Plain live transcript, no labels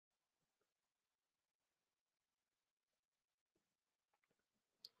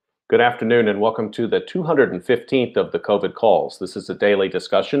Good afternoon and welcome to the 215th of the COVID calls. This is a daily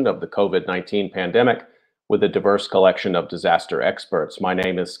discussion of the COVID-19 pandemic with a diverse collection of disaster experts. My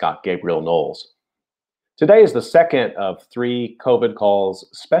name is Scott Gabriel Knowles. Today is the second of three COVID calls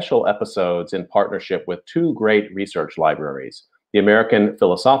special episodes in partnership with two great research libraries, the American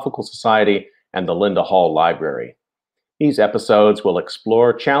Philosophical Society and the Linda Hall Library. These episodes will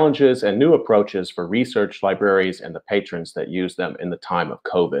explore challenges and new approaches for research libraries and the patrons that use them in the time of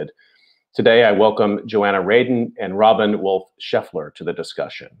COVID. Today, I welcome Joanna Radin and Wolfe Scheffler to the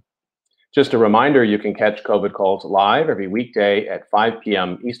discussion. Just a reminder, you can catch COVID Calls live every weekday at 5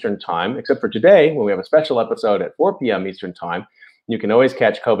 p.m. Eastern Time, except for today, when we have a special episode at 4 p.m. Eastern Time. You can always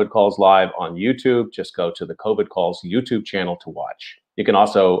catch COVID Calls live on YouTube. Just go to the COVID Calls YouTube channel to watch. You can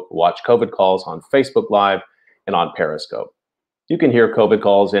also watch COVID Calls on Facebook Live and on Periscope. You can hear COVID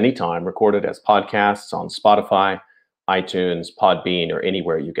Calls anytime, recorded as podcasts on Spotify, iTunes, Podbean, or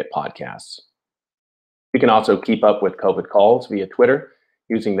anywhere you get podcasts. You can also keep up with COVID Calls via Twitter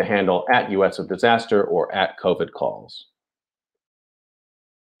using the handle @US of Disaster or @COVID Calls.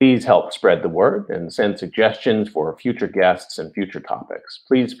 Please help spread the word and send suggestions for future guests and future topics.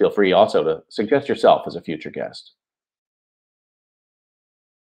 Please feel free also to suggest yourself as a future guest.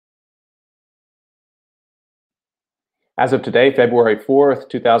 As of today, February 4th,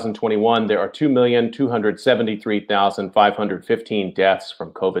 2021, there are 2,273,515 deaths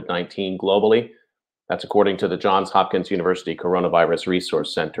from COVID-19 globally. That's according to the Johns Hopkins University Coronavirus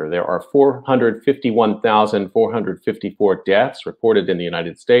Resource Center. There are 451,454 deaths reported in the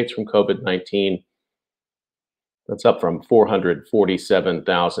United States from COVID-19. That's up from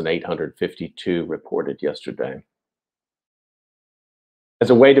 447,852 reported yesterday. As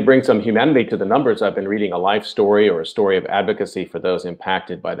a way to bring some humanity to the numbers, I've been reading a life story or a story of advocacy for those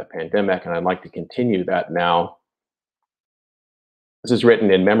impacted by the pandemic, and I'd like to continue that now. This is written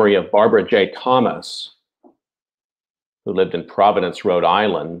in memory of Barbara J. Thomas, who lived in Providence, Rhode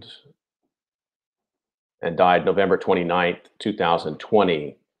Island, and died November 29th,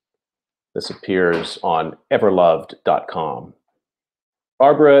 2020. This appears on everloved.com.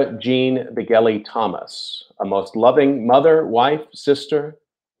 Barbara Jean Bigelli Thomas, a most loving mother, wife, sister,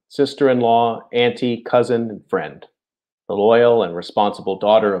 sister-in-law, auntie, cousin, and friend. The loyal and responsible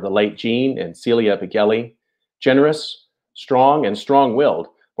daughter of the late Jean and Celia Bigelli. Generous, strong, and strong-willed,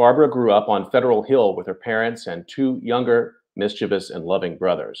 Barbara grew up on Federal Hill with her parents and two younger, mischievous, and loving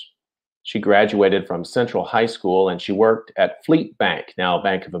brothers. She graduated from Central High School and she worked at Fleet Bank, now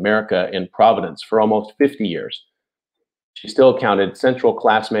Bank of America, in Providence for almost 50 years. She still counted Central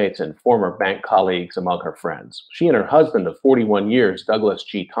classmates and former bank colleagues among her friends. She and her husband of 41 years, Douglas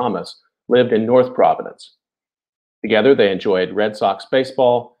G. Thomas, lived in North Providence. Together, they enjoyed Red Sox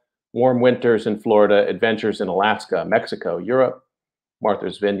baseball, warm winters in Florida, adventures in Alaska, Mexico, Europe,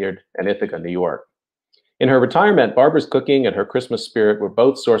 Martha's Vineyard, and Ithaca, New York. In her retirement, Barbara's cooking and her Christmas spirit were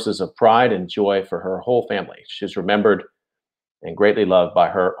both sources of pride and joy for her whole family. She's remembered and greatly loved by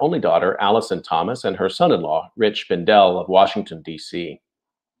her only daughter, Allison Thomas, and her son-in-law, Rich Bindell of Washington, D.C.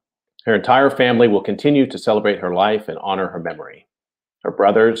 Her entire family will continue to celebrate her life and honor her memory. Her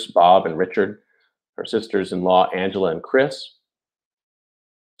brothers, Bob and Richard, her sisters-in-law, Angela and Chris,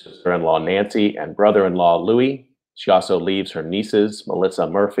 sister-in-law, Nancy, and brother-in-law, Louis. She also leaves her nieces, Melissa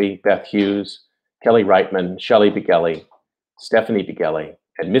Murphy, Beth Hughes, Kelly Reitman, Shelley Bigelli, Stephanie Bigelli,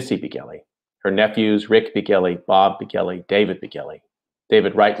 and Missy Bigelli. Her nephews, Rick Bigelli, Bob Bigelli, David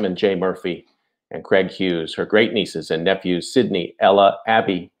Reitman, Jay Murphy, and Craig Hughes. Her great nieces and nephews, Sydney, Ella,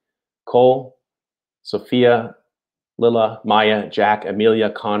 Abby, Cole, Sophia, Lila, Maya, Jack, Amelia,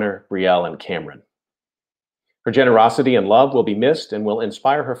 Connor, Brielle, and Cameron. Her generosity and love will be missed and will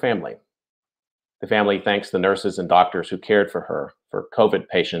inspire her family. The family thanks the nurses and doctors who cared for her, for COVID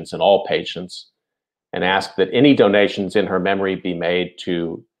patients and all patients, and ask that any donations in her memory be made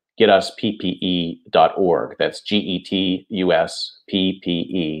to getusppe.org. That's GETUSPPE.org,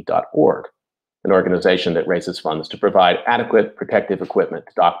 an organization that raises funds to provide adequate protective equipment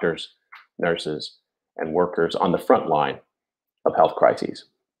to doctors, nurses, and workers on the front line of health crises.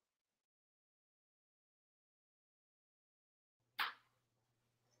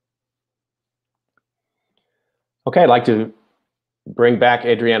 Okay, I'd like to bring back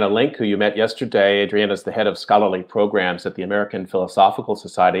Adriana Link, who you met yesterday. Adriana is the head of scholarly programs at the American Philosophical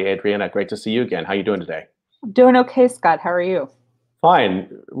Society. Adriana, great to see you again. How are you doing today? Doing okay, Scott. How are you? Fine.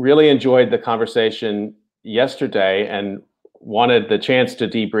 Really enjoyed the conversation yesterday and wanted the chance to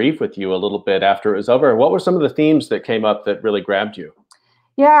debrief with you a little bit after it was over. What were some of the themes that came up that really grabbed you?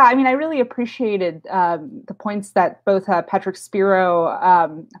 Yeah, I mean, I really appreciated the points that both Patrick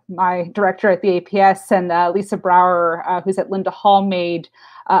Spiro, my director at the APS, and Lisa Brower, who's at Linda Hall, made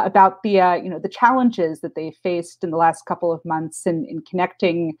about the the challenges that they faced in the last couple of months in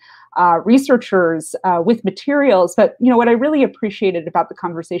connecting researchers with materials. But what I really appreciated about the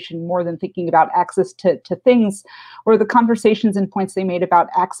conversation, more than thinking about access to things, were the conversations and points they made about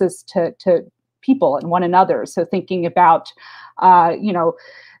access to people and one another. So thinking about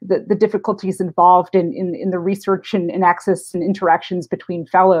the difficulties involved in the research and access and interactions between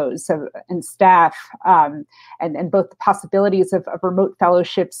fellows and staff, and both the possibilities of remote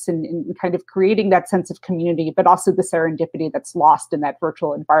fellowships and kind of creating that sense of community, but also the serendipity that's lost in that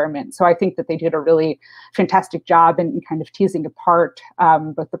virtual environment. So I think that they did a really fantastic job in kind of teasing apart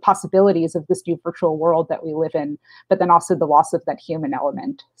both the possibilities of this new virtual world that we live in, but then also the loss of that human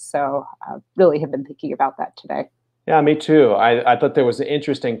element. So really have been thinking about that today. Yeah, me too. I thought there was an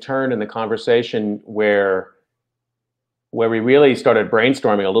interesting turn in the conversation where we really started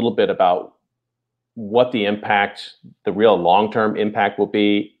brainstorming a little bit about what the impact, the real long-term impact will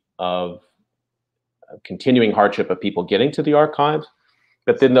be of continuing hardship of people getting to the archives,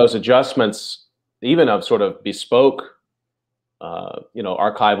 but then those adjustments, even of sort of bespoke,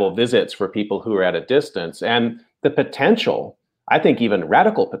 archival visits for people who are at a distance, and the potential, I think even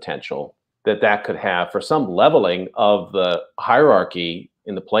radical potential, that could have for some leveling of the hierarchy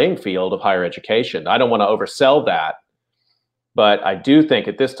in the playing field of higher education. I don't want to oversell that, but I do think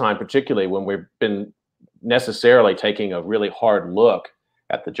at this time, particularly when we've been necessarily taking a really hard look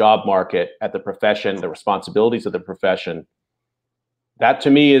at the job market, at the profession, the responsibilities of the profession, that to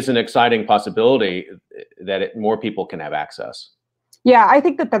me is an exciting possibility that more people can have access. Yeah, I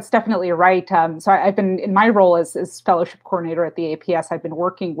think that that's definitely right. So I've been, in my role as fellowship coordinator at the APS, I've been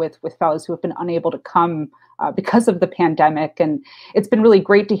working with fellows who have been unable to come because of the pandemic. And it's been really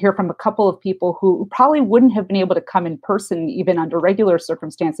great to hear from a couple of people who probably wouldn't have been able to come in person, even under regular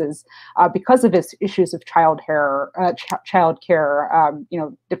circumstances, because of issues of childcare,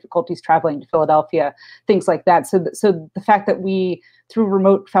 difficulties traveling to Philadelphia, things like that. So the fact that we, through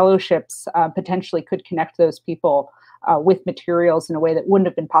remote fellowships, potentially could connect those people with materials in a way that wouldn't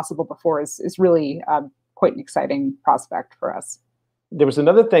have been possible before is really quite an exciting prospect for us. There was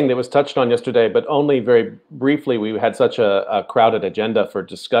another thing that was touched on yesterday, but only very briefly. We had such a crowded agenda for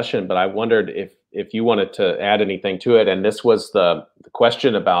discussion, but I wondered if you wanted to add anything to it. And this was the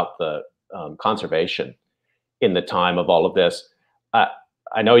question about the conservation in the time of all of this.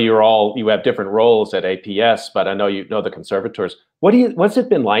 I know you have different roles at APS, but I know the conservators. What's it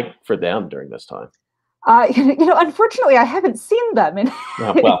been like for them during this time? Unfortunately, I haven't seen them in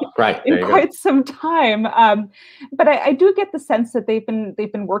quite some time. But I do get the sense that they've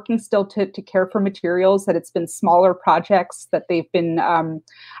been working still to care for materials. That it's been smaller projects. That they've been,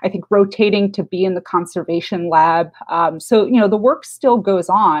 I think, rotating to be in the conservation lab. So the work still goes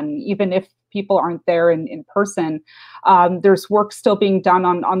on, even if people aren't there in person. There's work still being done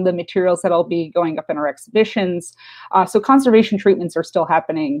on the materials that'll be going up in our exhibitions. So conservation treatments are still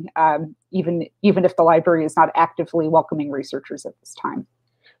happening, even if the library is not actively welcoming researchers at this time.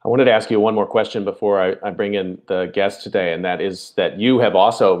 I wanted to ask you one more question before I bring in the guest today, and that is that you have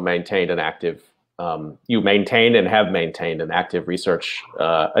also maintained an active, you maintain and have maintained an active research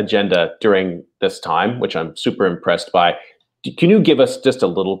agenda during this time, which I'm super impressed by. Can you give us just a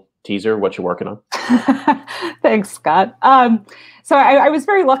little teaser what you're working on? Thanks, Scott. So I was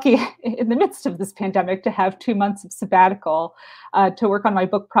very lucky in the midst of this pandemic to have 2 months of sabbatical to work on my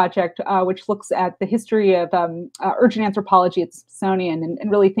book project, which looks at the history of urgent anthropology at the Smithsonian, and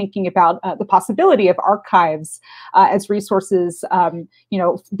really thinking about the possibility of archives as resources,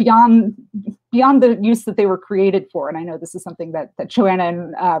 beyond the use that they were created for. And I know this is something that Joanna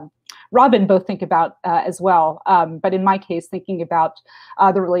and Radin both think about as well. But in my case, thinking about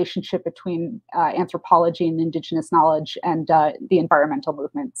the relationship between anthropology and indigenous knowledge and the environmental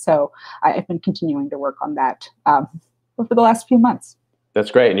movement. So I've been continuing to work on that over the last few months. That's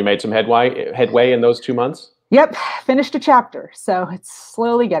great. And you made some headway in those 2 months? Yep, finished a chapter. So it's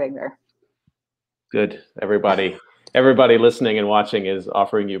slowly getting there. Good. Everybody listening and watching is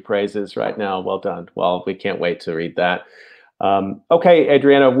offering you praises right now. Well done. Well, we can't wait to read that. Okay,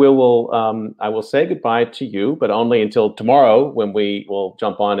 Adriana, I will say goodbye to you, but only until tomorrow, when we will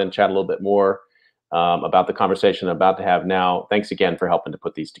jump on and chat a little bit more about the conversation I'm about to have now. Thanks again for helping to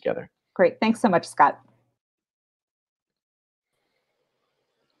put these together. Great. Thanks so much, Scott.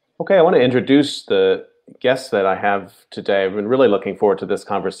 Okay, I want to introduce the guests that I have today. I've been really looking forward to this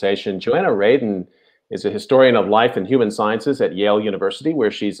conversation. Joanna Radin is a historian of life and human sciences at Yale University, where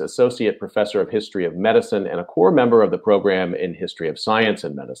she's associate professor of history of medicine and a core member of the program in history of science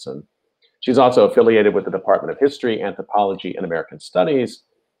and medicine. She's also affiliated with the Department of History, Anthropology, and American Studies,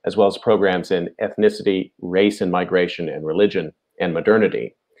 as well as programs in ethnicity, race and migration, and religion and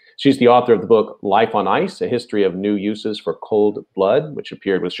modernity. She's the author of the book Life on Ice, A History of New Uses for Cold Blood, which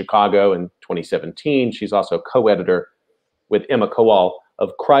appeared with Chicago in 2017. She's also co-editor with Emma Kowal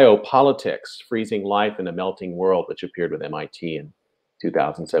of Cryopolitics, Freezing Life in a Melting World, which appeared with MIT in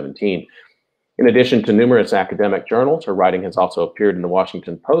 2017. In addition to numerous academic journals, her writing has also appeared in the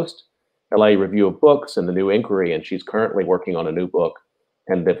Washington Post, LA Review of Books, and the New Inquiry, and she's currently working on a new book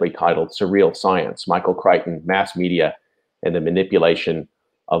tentatively titled Surreal Science, Michael Crichton, Mass Media, and the Manipulation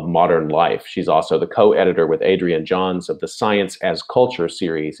of Modern Life. She's also the co-editor with Adrian Johns of the Science as Culture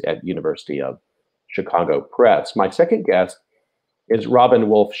series at University of Chicago Press. My second guest is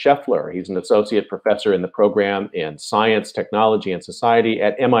Wolfe Scheffler. He's an associate professor in the program in Science, Technology, and Society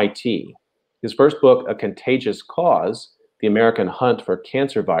at MIT. His first book, A Contagious Cause, The American Hunt for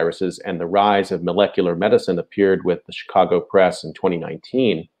Cancer Viruses and the Rise of Molecular Medicine, appeared with the Chicago Press in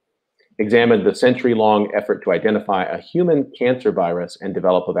 2019, examined the century-long effort to identify a human cancer virus and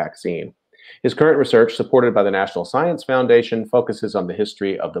develop a vaccine. His current research, supported by the National Science Foundation, focuses on the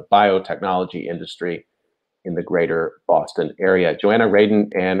history of the biotechnology industry in the greater Boston area. Joanna,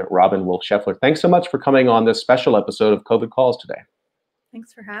 Radin, and Wolfe Scheffler, thanks so much for coming on this special episode of COVID Calls today.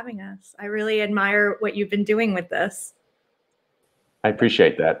 Thanks for having us. I really admire what you've been doing with this. I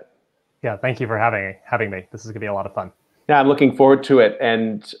appreciate that. Yeah, thank you for having me. This is going to be a lot of fun. Yeah, I'm looking forward to it.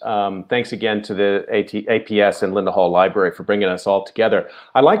 And thanks again to the APS and Linda Hall Library for bringing us all together.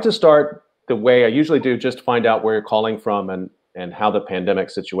 I'd like to start the way I usually do, just to find out where you're calling from and how the pandemic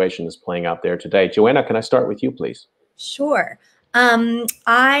situation is playing out there today. Joanna, can I start with you, please? Sure.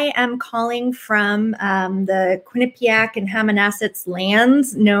 I am calling from the Quinnipiac and Hammonasset's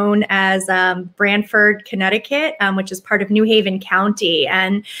lands known as Branford, Connecticut, which is part of New Haven County.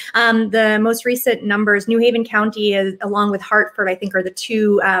 And the most recent numbers, New Haven County, is, along with Hartford, I think, are the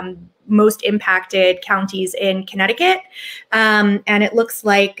two most impacted counties in Connecticut. And it looks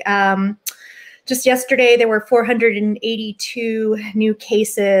like just yesterday there were 482 new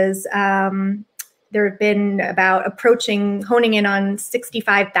cases. There have been honing in on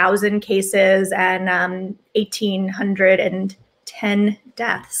 65,000 cases and 1,810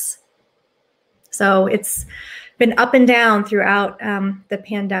 deaths. So it's been up and down throughout the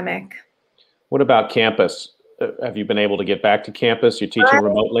pandemic. What about campus? Have you been able to get back to campus? You're teaching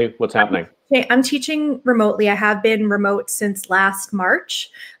remotely? What's happening? I'm teaching remotely. I have been remote since last March.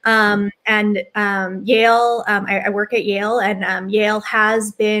 And Yale, I work at Yale, and Yale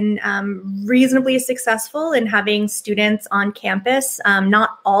has been reasonably successful in having students on campus.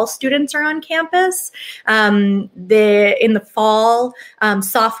 Not all students are on campus. In the fall,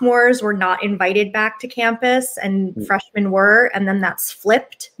 sophomores were not invited back to campus and freshmen were, and then that's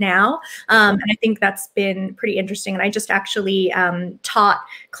flipped now. And I think that's been pretty interesting. And I just actually taught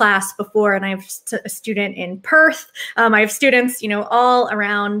class before, and I have a student in Perth. I have students, all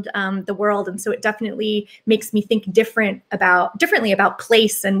around the world, and so it definitely makes me think differently about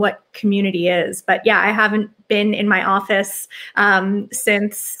place and what community is. But yeah, I haven't been in my office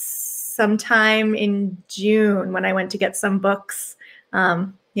since sometime in June when I went to get some books.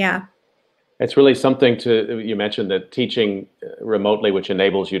 Yeah. It's really something you mentioned that teaching remotely, which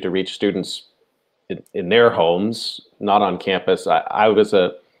enables you to reach students in their homes, not on campus. I was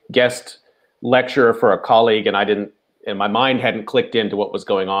a guest lecturer for a colleague, and my mind hadn't clicked into what was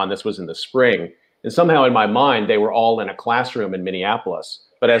going on. This was in the spring. And somehow in my mind, they were all in a classroom in Minneapolis.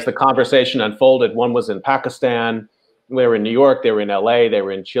 But as the conversation unfolded, one was in Pakistan, they were in New York, they were in LA, they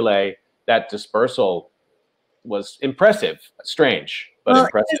were in Chile. That dispersal was impressive, strange, but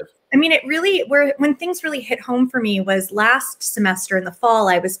impressive. I mean, when things really hit home for me was last semester in the fall.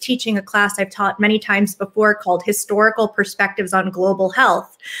 I was teaching a class I've taught many times before called Historical Perspectives on Global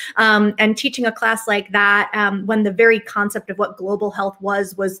Health. And teaching a class like that, when the very concept of what global health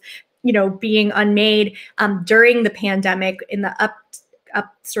was, being unmade during the pandemic in the up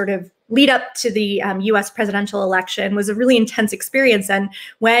sort of lead up to the US presidential election, was a really intense experience. And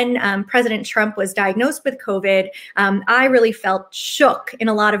when President Trump was diagnosed with COVID, I really felt shook in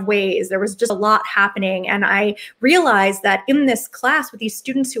a lot of ways. There was just a lot happening. And I realized that in this class with these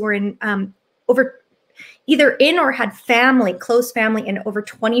students who were in either in or had close family in over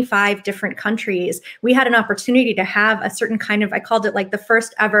 25 different countries, we had an opportunity to have a certain kind of, I called it like the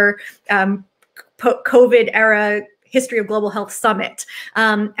first ever COVID era History of Global Health Summit.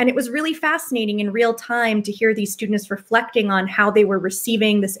 And it was really fascinating in real time to hear these students reflecting on how they were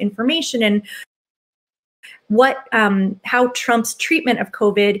receiving this information and how Trump's treatment of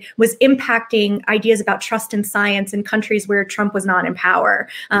COVID was impacting ideas about trust in science in countries where Trump was not in power.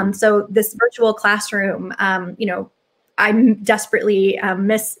 So this virtual classroom, I desperately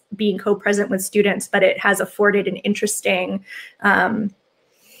miss being co-present with students, but it has afforded an interesting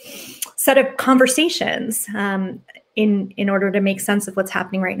set of conversations in order to make sense of what's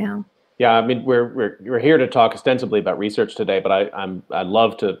happening right now. Yeah, I mean, we're here to talk ostensibly about research today, but I'd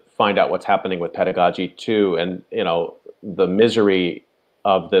love to find out what's happening with pedagogy too. And the misery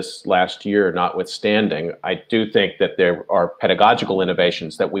of this last year notwithstanding, I do think that there are pedagogical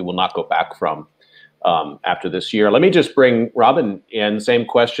innovations that we will not go back from after this year. Let me just bring Robin in. Same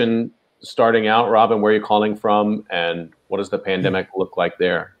question starting out. Robin, where are you calling from, and what does the pandemic look like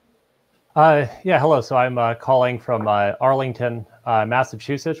there? Yeah, hello. So I'm calling from Arlington,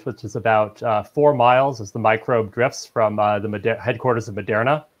 Massachusetts, which is about 4 miles as the microbe drifts from the headquarters of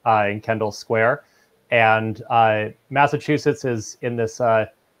Moderna in Kendall Square. And Massachusetts is in this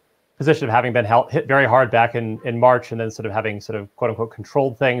position of having been hit very hard back in March, and then sort of having sort of quote unquote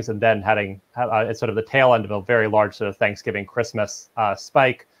controlled things, and then it's sort of the tail end of a very large sort of Thanksgiving, Christmas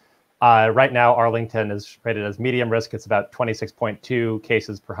spike. Right now, Arlington is rated as medium risk. It's about 26.2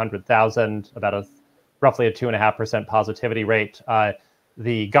 cases per 100,000, about roughly a 2.5% positivity rate.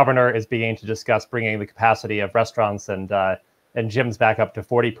 The governor is beginning to discuss bringing the capacity of restaurants and gyms back up to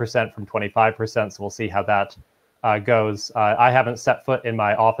 40% from 25%. So we'll see how that goes. I haven't set foot in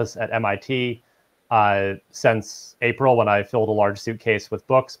my office at MIT since April, when I filled a large suitcase with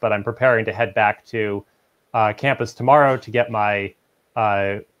books, but I'm preparing to head back to campus tomorrow to get my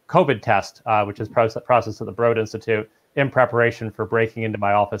COVID test, which is processed at the Broad Institute, in preparation for breaking into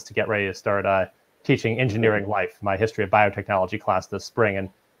my office to get ready to start teaching engineering life, my history of biotechnology class this spring. And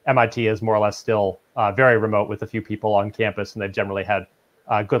MIT is more or less still very remote, with a few people on campus, and they've generally had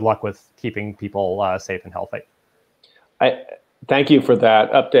good luck with keeping people safe and healthy. I thank you for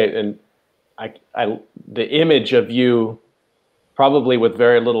that update. And the image of you, probably with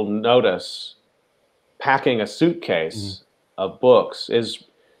very little notice, packing a suitcase of books is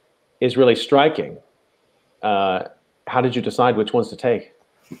really striking. How did you decide which ones to take?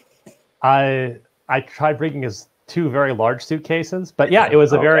 I tried bringing us 2 very large suitcases, but yeah, it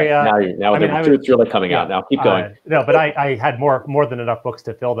was a very. Now the truth's really coming out. Now keep going. No, but I had more than enough books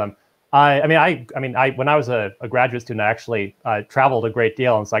to fill them. When I was a graduate student, I actually traveled a great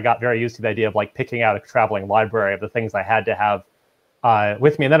deal, and so I got very used to the idea of like picking out a traveling library of the things I had to have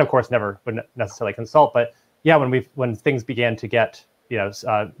with me, and then of course never would necessarily consult. But yeah, when things began to get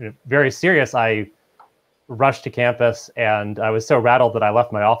very serious, I rushed to campus, and I was so rattled that I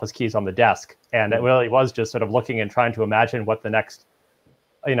left my office keys on the desk. And it really was just sort of looking and trying to imagine what the next,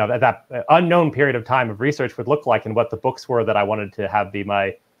 that unknown period of time of research would look like, and what the books were that I wanted to have be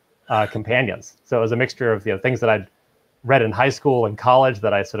my companions. So it was a mixture of things that I'd read in high school and college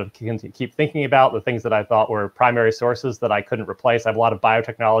that I sort of keep thinking about, the things that I thought were primary sources that I couldn't replace. I have a lot of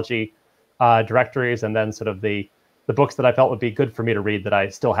biotechnology directories, and then sort of the books that I felt would be good for me to read that I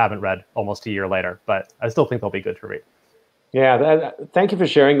still haven't read almost a year later, but I still think they'll be good to read. Yeah, thank you for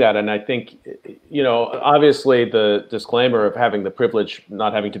sharing that. And I think, obviously the disclaimer of having the privilege,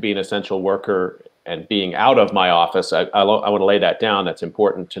 not having to be an essential worker and being out of my office, I want to lay that down. That's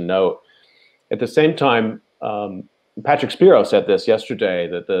important to note. At the same time, Patrick Spiro said this yesterday,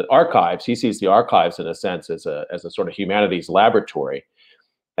 that the archives, he sees the archives in a sense as a sort of humanities laboratory.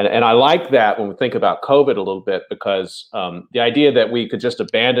 And I like that when we think about COVID a little bit, because the idea that we could just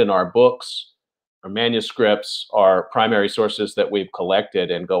abandon our books, our manuscripts, our primary sources that we've collected,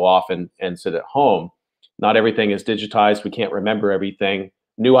 and go off and sit at home. Not everything is digitized. We can't remember everything.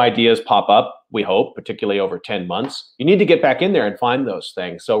 New ideas pop up, we hope, particularly over 10 months. You need to get back in there and find those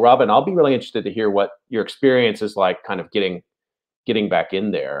things. So Robin, I'll be really interested to hear what your experience is like, kind of getting back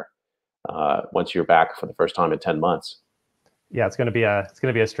in there once you're back for the first time in 10 months. Yeah, it's going to be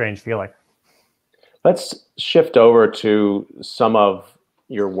a strange feeling. Let's shift over to some of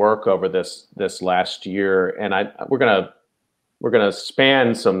your work over this last year, and we're gonna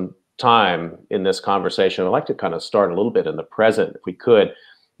span some time in this conversation. I'd like to kind of start a little bit in the present, if we could. I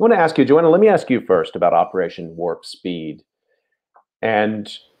want to ask you, Joanna. Let me ask you first about Operation Warp Speed, and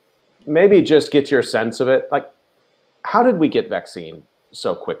maybe just get your sense of it. Like, how did we get vaccine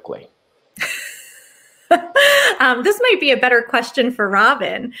so quickly? This might be a better question for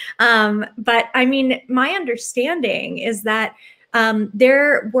Robin. But I mean, my understanding is that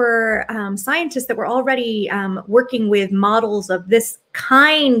there were scientists that were already working with models of this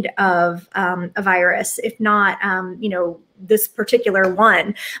kind of a virus, if not, this particular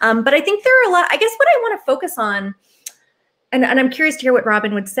one. But I think there are a lot, I guess what I want to focus on, and I'm curious to hear what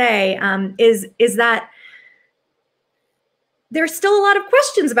Robin would say, is that there's still a lot of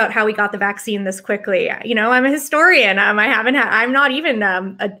questions about how we got the vaccine this quickly. You know, I'm a historian. I'm not even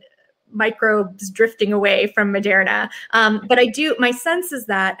microbes drifting away from Moderna. But my sense is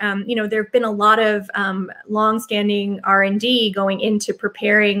that, you know, there have been a lot of longstanding R&D going into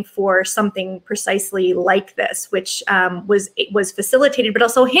preparing for something precisely like this, which was facilitated, but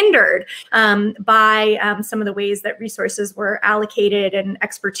also hindered by some of the ways that resources were allocated and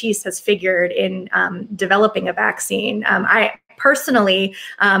expertise has figured in developing a vaccine. I personally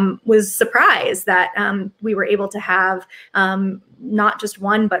was surprised that we were able to have not just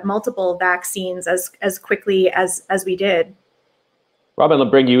one, but multiple vaccines as quickly as we did. Robin, I'll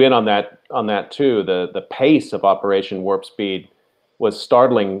bring you in on that too. The pace of Operation Warp Speed was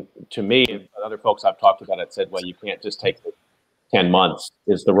startling to me. And other folks I've talked about it said, well, you can't just take 10 months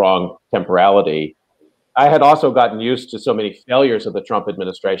is the wrong temporality. I had also gotten used to so many failures of the Trump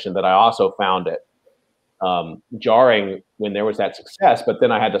administration that I also found it jarring when there was that success, but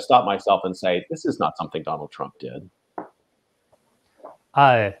then I had to stop myself and say, this is not something Donald Trump did.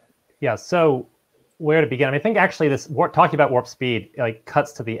 Yeah, so where to begin? I mean, I think actually talking about warp speed like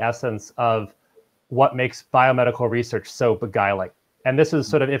cuts to the essence of what makes biomedical research so beguiling. And this is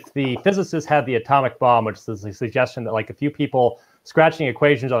sort of, if the physicists had the atomic bomb, which is the suggestion that like a few people scratching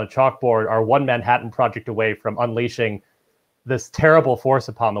equations on a chalkboard are one Manhattan Project away from unleashing this terrible force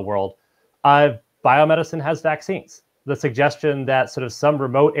upon the world. Biomedicine has vaccines. The suggestion that sort of some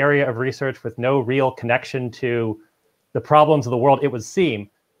remote area of research with no real connection to the problems of the world, it would seem,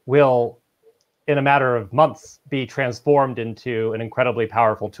 will, in a matter of months, be transformed into an incredibly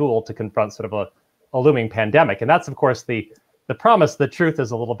powerful tool to confront sort of a looming pandemic. And that's, of course, the promise. The truth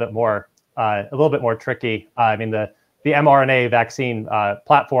is a little bit more tricky. I mean, the mRNA vaccine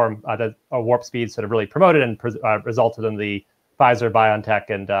platform that Warp Speed sort of really promoted and resulted in the Pfizer, BioNTech,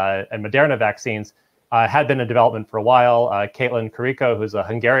 and Moderna vaccines had been in development for a while. Caitlin Carrico, who's a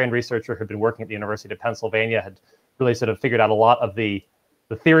Hungarian researcher who'd been working at the University of Pennsylvania, had really sort of figured out a lot of the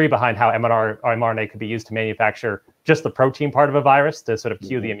theory behind how mRNA could be used to manufacture just the protein part of a virus to sort of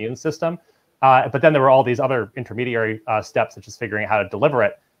cue the immune system. But then there were all these other intermediary steps, such as figuring out how to deliver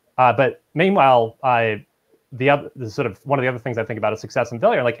it. But meanwhile, one of the other things I think about is success and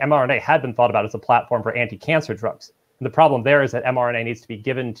failure. Like mRNA had been thought about as a platform for anti-cancer drugs. And the problem there is that mRNA needs to be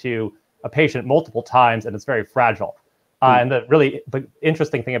given to a patient multiple times, and it's very fragile. And the really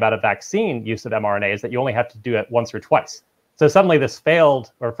interesting thing about a vaccine use of mRNA is that you only have to do it once or twice. So suddenly this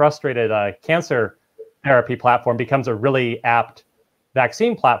failed or frustrated cancer therapy platform becomes a really apt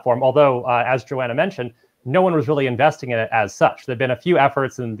vaccine platform, although, as Joanna mentioned, no one was really investing in it as such. There have been a few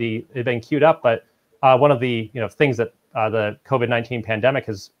efforts and they've been queued up, but one of the things that the COVID-19 pandemic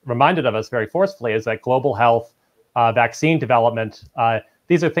has reminded of us very forcefully is that global health, vaccine development,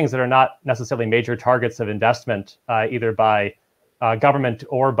 these are things that are not necessarily major targets of investment, either by government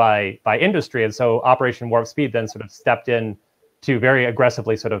or by industry. And so Operation Warp Speed then sort of stepped in to very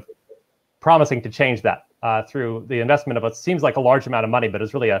aggressively sort of promising to change that through the investment of what seems like a large amount of money, but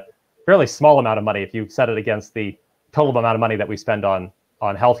is really a fairly small amount of money if you set it against the total amount of money that we spend on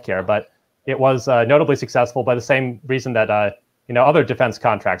healthcare. But it was notably successful by the same reason that other defense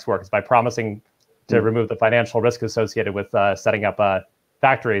contracts work, is by promising to remove the financial risk associated with setting up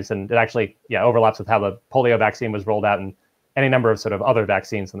factories. And it actually overlaps with how the polio vaccine was rolled out and any number of sort of other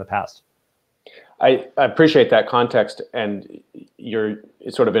vaccines in the past. I appreciate that context, and you're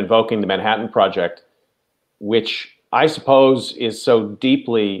sort of invoking the Manhattan Project, which I suppose is so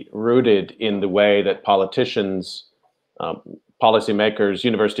deeply rooted in the way that politicians, policymakers,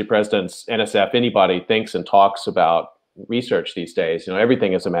 university presidents, NSF, anybody thinks and talks about research these days.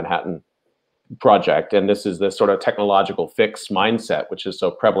 Everything is a Manhattan Project, and this is the sort of technological fix mindset, which is so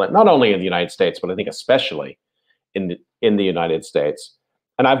prevalent not only in the United States, but I think especially in the United States.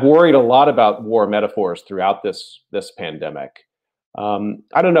 And I've worried a lot about war metaphors throughout this pandemic.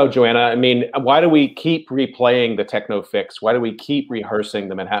 I don't know, Joanna. I mean, why do we keep replaying the techno fix? Why do we keep rehearsing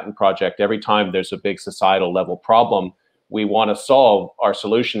the Manhattan Project every time there's a big societal level problem we want to solve? Our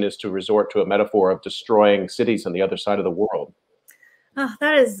solution is to resort to a metaphor of destroying cities on the other side of the world. Oh,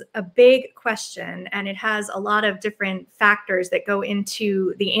 that is a big question, and it has a lot of different factors that go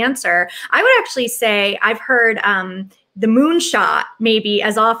into the answer. I would actually say I've heard the moonshot maybe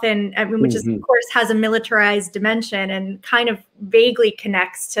as often, which is, of course, has a militarized dimension and kind of vaguely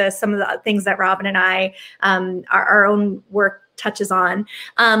connects to some of the things that Robin and I, our own work touches on.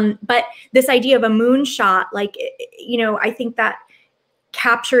 But this idea of a moonshot, I think that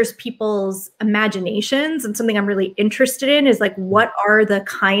captures people's imaginations, and something I'm really interested in is like, what are the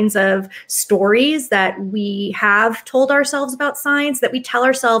kinds of stories that we have told ourselves about science, that we tell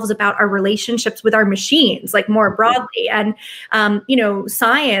ourselves about our relationships with our machines, like more broadly. And you know,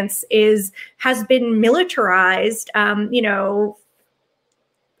 science has been militarized, you know,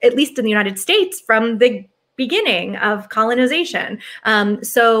 at least in the United States, from the beginning of colonization.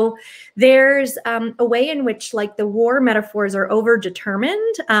 So there's a way in which like the war metaphors are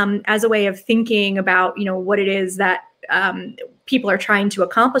over-determined as a way of thinking about, you know, what it is that people are trying to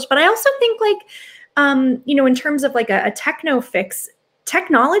accomplish. But I also think like, you know, in terms of like a techno fix,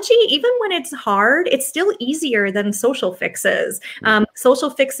 technology, even when it's hard, it's still easier than social fixes. Social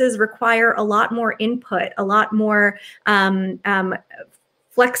fixes require a lot more input, a lot more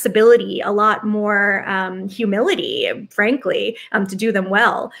flexibility, a lot more humility, frankly, to do them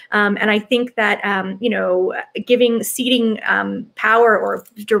well. And I think that, you know, ceding power or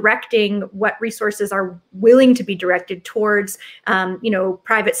directing what resources are willing to be directed towards, you know,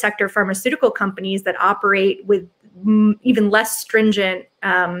 private sector pharmaceutical companies that operate with even less stringent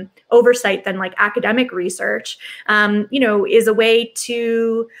oversight than like academic research, you know, is a way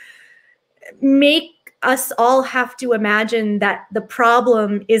to make us all have to imagine that the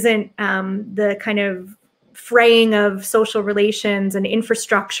problem isn't the kind of fraying of social relations and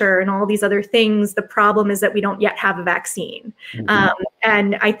infrastructure and all these other things. The problem is that we don't yet have a vaccine.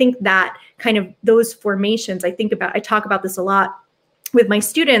 And I think that kind of those formations, I talk about this a lot with my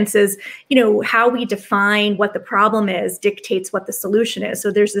students, is, you know, how we define what the problem is dictates what the solution is.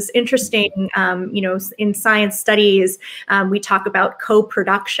 So there's this interesting, you know, in science studies, we talk about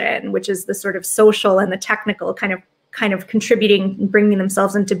co-production, which is the sort of social and the technical kind of contributing and bringing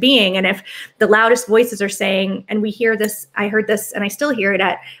themselves into being. And if the loudest voices are saying, and we hear this, I heard this, and I still hear it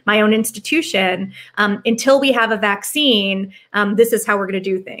at my own institution, until we have a vaccine, this is how we're going to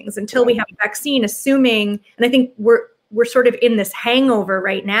do things. Until we have a vaccine, assuming, and I think we're sort of in this hangover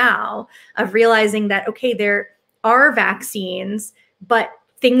right now of realizing that, okay, there are vaccines, but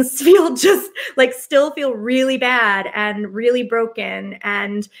things feel just like still feel really bad and really broken.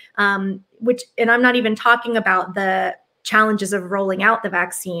 And and I'm not even talking about the challenges of rolling out the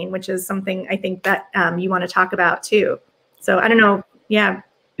vaccine, which is something I think that you want to talk about too. So I don't know. Yeah.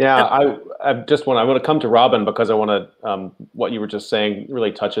 Yeah, I want to come to Robin, because I want to, what you were just saying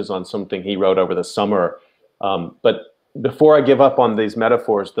really touches on something he wrote over the summer. But before I give up on these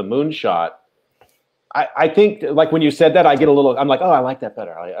metaphors, the moonshot, I think, like when you said that, I'm like, oh, I like that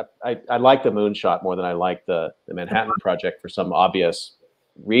better. I like the moonshot more than I like the Manhattan Project for some obvious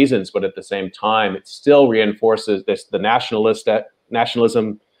reasons. But at the same time, it still reinforces the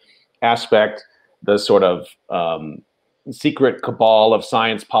nationalism aspect, the sort of secret cabal of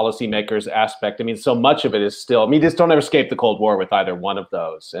science policymakers aspect. I mean, so much of it is still, I mean, just don't ever escape the Cold War with either one of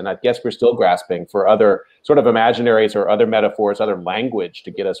those. And I guess we're still grasping for other sort of imaginaries or other metaphors, other language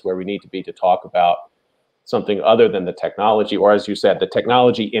to get us where we need to be to talk about something other than the technology, or as you said, the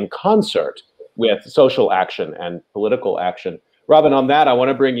technology in concert with social action and political action. Robin, on that, I want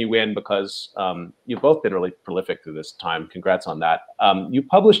to bring you in because you've both been really prolific through this time. Congrats on that. You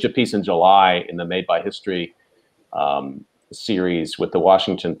published a piece in July in the Made by History series with the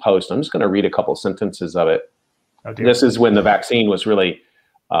Washington Post. I'm just going to read a couple sentences of it. Oh, this is when the vaccine was really,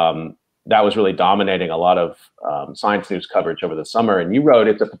 that was really dominating a lot of science news coverage over the summer. And you wrote,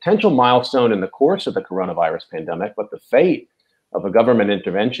 it's a potential milestone in the course of the coronavirus pandemic, but the fate of a government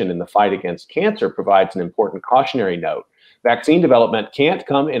intervention in the fight against cancer provides an important cautionary note. Vaccine development can't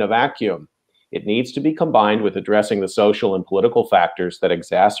come in a vacuum. It needs to be combined with addressing the social and political factors that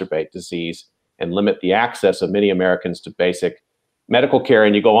exacerbate disease and limit the access of many Americans to basic medical care.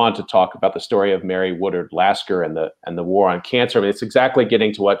 And you go on to talk about the story of Mary Woodard Lasker and the war on cancer. I mean, it's exactly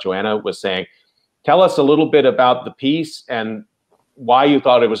getting to what Joanna was saying. Tell us a little bit about the piece and why you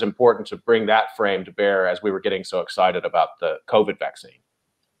thought it was important to bring that frame to bear as we were getting so excited about the COVID vaccine.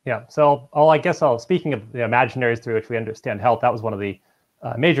 Yeah, so speaking of the imaginaries through which we understand health, that was one of the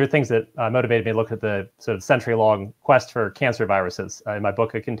major things that motivated me to look at the sort of century-long quest for cancer viruses in my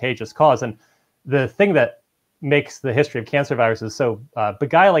book, A Contagious Cause. And the thing that makes the history of cancer viruses so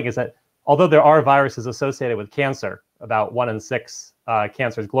beguiling is that although there are viruses associated with cancer, about 1 in 6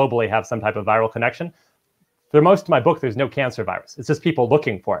 cancers globally have some type of viral connection. For most of my book, there's no cancer virus. It's just people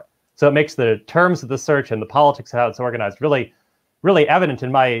looking for it. So it makes the terms of the search and the politics of how it's organized really, really evident.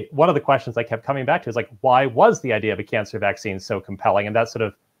 In one of the questions I kept coming back to is like, why was the idea of a cancer vaccine so compelling? And that sort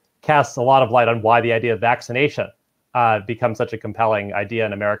of casts a lot of light on why the idea of vaccination becomes such a compelling idea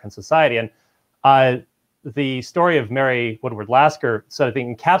in American society. And the story of Mary Woodard Lasker sort of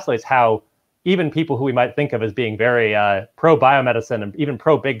encapsulates how even people who we might think of as being very pro-biomedicine and even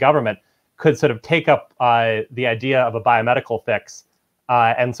pro-big government could sort of take up the idea of a biomedical fix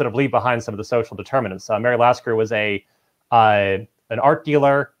and sort of leave behind some of the social determinants. Mary Lasker was an art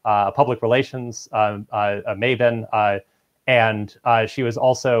dealer, a public relations a maven, and she was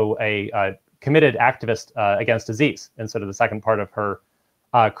also a committed activist against disease in sort of the second part of her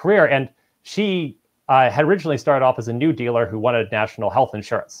career. And she had originally started off as a new dealer who wanted national health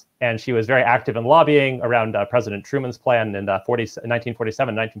insurance. And she was very active in lobbying around President Truman's plan in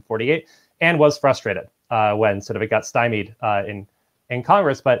 1947, 1948, and was frustrated when sort of it got stymied in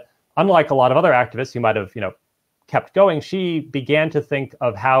Congress. But unlike a lot of other activists who might have, kept going, she began to think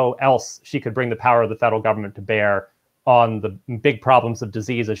of how else she could bring the power of the federal government to bear on the big problems of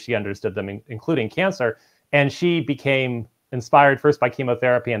disease as she understood them, including cancer. And she became inspired first by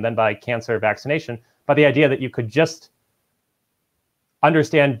chemotherapy and then by cancer vaccination, by the idea that you could just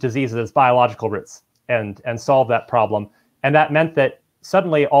understand disease at its biological roots and solve that problem. And that meant that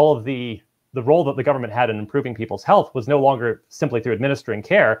suddenly all of the role that the government had in improving people's health was no longer simply through administering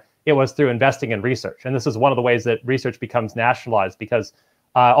care, it was through investing in research. And this is one of the ways that research becomes nationalized, because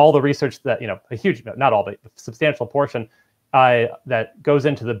all the research that, a huge, not all, but a substantial portion that goes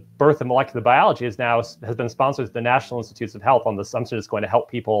into the birth of molecular biology has been sponsored at the National Institutes of Health on the assumption it's going to help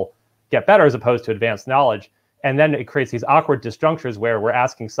people get better as opposed to advanced knowledge. And then it creates these awkward disjunctures where we're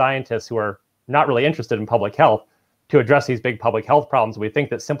asking scientists who are not really interested in public health to address these big public health problems. We think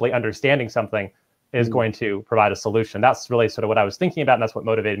that simply understanding something is going to provide a solution. That's really sort of what I was thinking about, and that's what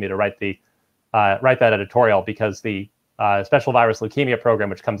motivated me to write that editorial, because the special virus leukemia program,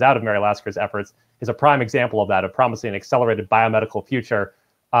 which comes out of Mary Lasker's efforts, is a prime example of that, of promising an accelerated biomedical future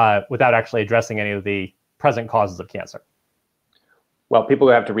without actually addressing any of the present causes of cancer. Well, people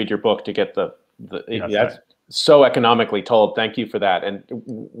have to read your book to get that's so economically told. Thank you for that. And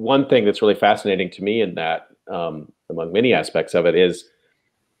one thing that's really fascinating to me in that, among many aspects of it, is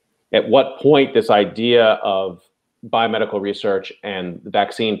at what point this idea of biomedical research and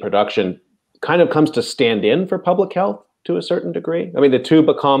vaccine production kind of comes to stand in for public health to a certain degree. I mean, the two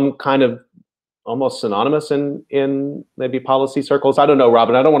become kind of almost synonymous in maybe policy circles. I don't know,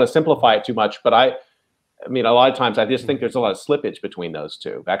 Robin, I don't want to simplify it too much, but I mean, a lot of times I just think there's a lot of slippage between those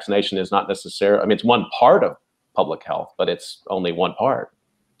two. Vaccination is not necessarily, I mean, it's one part of public health, but it's only one part.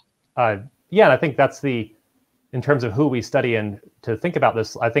 Yeah, and I think that's in terms of who we study and to think about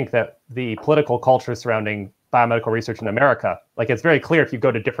this, I think that the political culture surrounding biomedical research in America, like it's very clear if you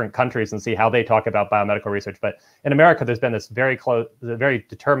go to different countries and see how they talk about biomedical research. But in America, there's been this very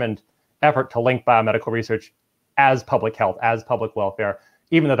determined effort to link biomedical research as public health, as public welfare,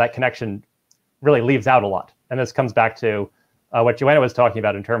 even though that connection really leaves out a lot. And this comes back to what Joanna was talking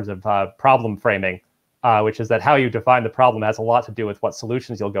about in terms of problem framing, which is that how you define the problem has a lot to do with what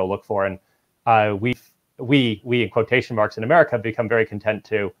solutions you'll go look for. And we in quotation marks in America have become very content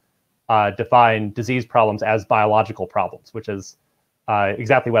to define disease problems as biological problems, which is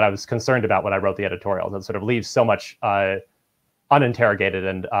exactly what I was concerned about when I wrote the editorial. That sort of leaves so much uninterrogated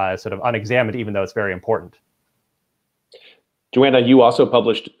and sort of unexamined, even though it's very important. Joanna, you also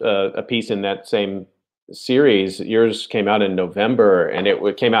published a piece in that same series. Yours came out in November, and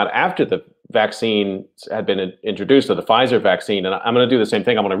it came out after the vaccine had been introduced, or the Pfizer vaccine. And I'm going to do the same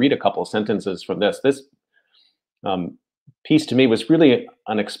thing. I'm going to read a couple of sentences from this. This piece to me was really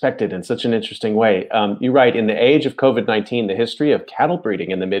unexpected in such an interesting way. You write, in the age of COVID-19, the history of cattle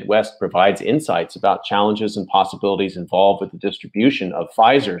breeding in the Midwest provides insights about challenges and possibilities involved with the distribution of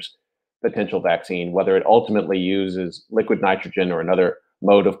Pfizer's potential vaccine, whether it ultimately uses liquid nitrogen or another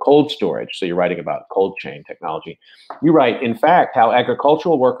mode of cold storage. So you're writing about cold chain technology. You write, in fact, how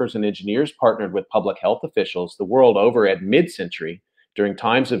agricultural workers and engineers partnered with public health officials the world over at mid-century during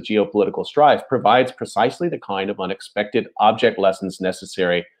times of geopolitical strife provides precisely the kind of unexpected object lessons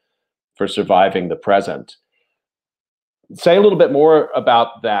necessary for surviving the present. Say a little bit more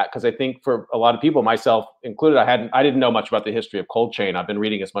about that, because I think for a lot of people, myself included, I didn't know much about the history of cold chain. I've been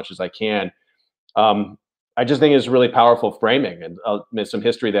reading as much as I can. I just think it's really powerful framing and some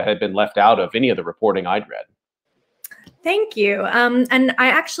history that had been left out of any of the reporting I'd read. Thank you. And I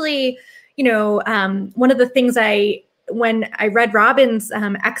actually, one of the things when I read Robin's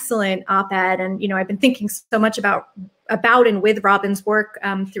excellent op-ed, and I've been thinking so much about and with Robin's work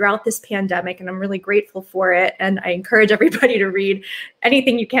throughout this pandemic, and I'm really grateful for it. And I encourage everybody to read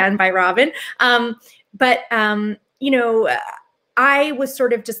anything you can by Robin. I was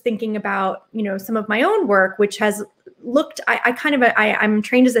sort of just thinking about, some of my own work, which has looked, I'm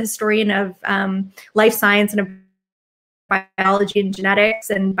trained as a historian of life science and of biology and genetics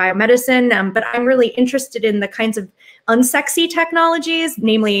and biomedicine, but I'm really interested in the kinds of unsexy technologies,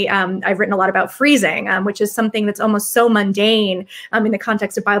 namely, I've written a lot about freezing, which is something that's almost so mundane in the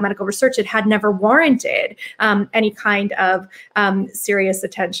context of biomedical research. It had never warranted any kind of serious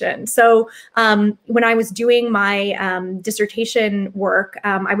attention. So when I was doing my dissertation work,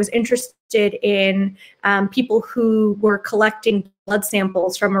 I was interested in people who were collecting blood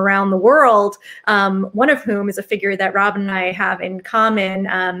samples from around the world, one of whom is a figure that Robin and I have in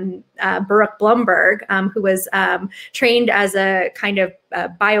common, Baruch Blumberg, who was trained as a kind of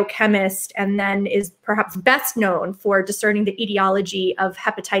biochemist and then is perhaps best known for discerning the etiology of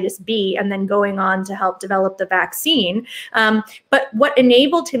hepatitis B and then going on to help develop the vaccine. But what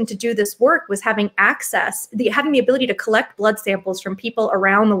enabled him to do this work was having access, having the ability to collect blood samples from people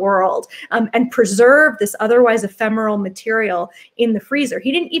around the world and preserve this otherwise ephemeral material in the freezer.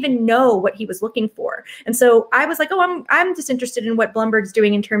 He didn't even know what he was looking for. And so I was like, oh, I'm just interested in what Blumberg's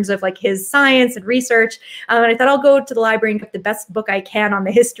doing in terms of like his science and research. And I thought I'll go to the library and get the best book I can on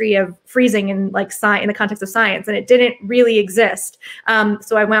the history of freezing in like in the context of science. And it didn't really exist.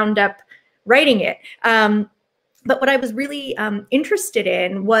 So I wound up writing it. But what I was really interested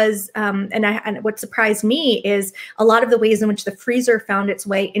in was, and what surprised me is a lot of the ways in which the freezer found its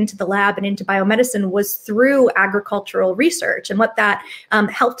way into the lab and into biomedicine was through agricultural research. And what that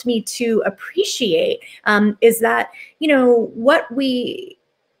helped me to appreciate is that, you know, what we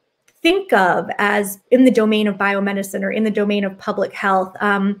think of as in the domain of biomedicine or in the domain of public health,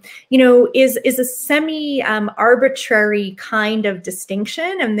 you know, is a semi-arbitrary kind of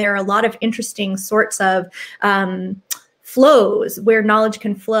distinction. And there are a lot of interesting sorts of flows where knowledge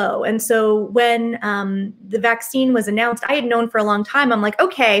can flow. And so when the vaccine was announced, I had known for a long time, I'm like,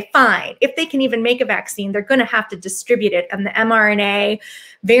 okay, fine. If they can even make a vaccine, they're going to have to distribute it. And the mRNA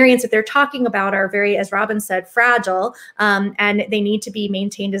variants that they're talking about are very, as Robin said, fragile, and they need to be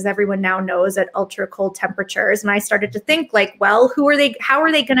maintained, as everyone now knows, at ultra cold temperatures. And I started to think like, well, how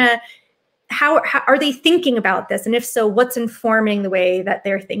are they going to, how are they thinking about this? And if so, what's informing the way that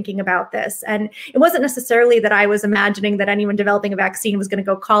they're thinking about this? And it wasn't necessarily that I was imagining that anyone developing a vaccine was going to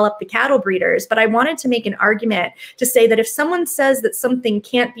go call up the cattle breeders, but I wanted to make an argument to say that if someone says that something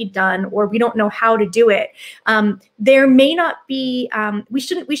can't be done or we don't know how to do it, there may not be, we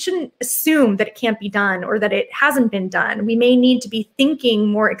shouldn't assume that it can't be done or that it hasn't been done. We may need to be thinking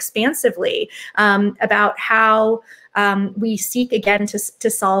more expansively about how we seek again to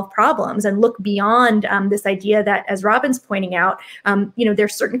solve problems and look beyond this idea that, as Robin's pointing out, you know,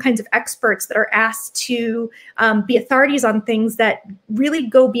 there's certain kinds of experts that are asked to be authorities on things that really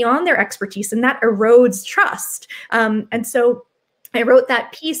go beyond their expertise, and that erodes trust. And so I wrote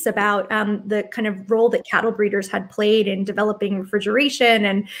that piece about the kind of role that cattle breeders had played in developing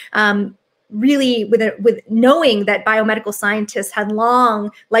refrigeration, and really with knowing that biomedical scientists had long,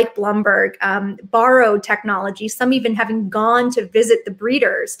 like Blumberg, borrowed technology, some even having gone to visit the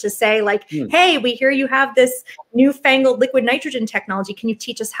breeders to say like, hey, we hear you have this newfangled liquid nitrogen technology. Can you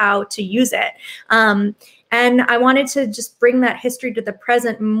teach us how to use it? And I wanted to just bring that history to the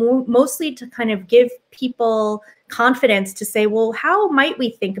present, mostly to kind of give people confidence to say, well, how might we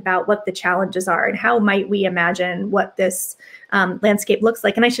think about what the challenges are and how might we imagine what this landscape looks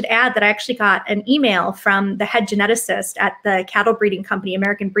like? And I should add that I actually got an email from the head geneticist at the cattle breeding company,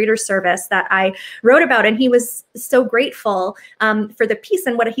 American Breeder Service, that I wrote about. And he was so grateful for the piece.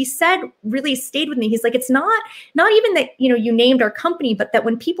 And what he said really stayed with me. He's like, it's not even that, you know, you named our company, but that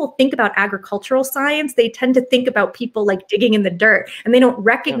when people think about agricultural science, they tend to think about people like digging in the dirt, and they don't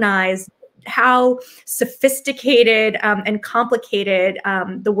recognize how sophisticated and complicated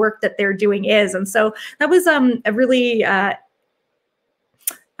the work that they're doing is. And so that was a really, I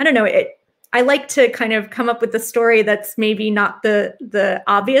don't know, I like to kind of come up with a story that's maybe not the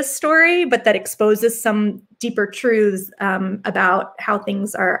obvious story, but that exposes some deeper truths about how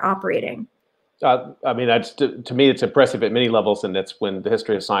things are operating. I mean, that's to me, it's impressive at many levels, and that's when the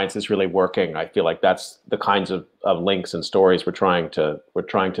history of science is really working. I feel like that's the kinds of links and stories we're trying to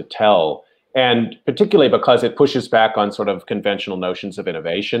tell. And particularly because it pushes back on sort of conventional notions of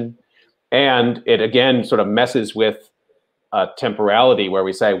innovation. And it, again, sort of messes with temporality, where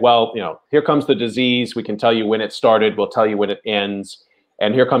we say, well, you know, here comes the disease. We can tell you when it started. We'll tell you when it ends.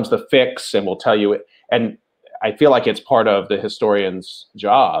 And here comes the fix, and we'll tell you it. And I feel like it's part of the historian's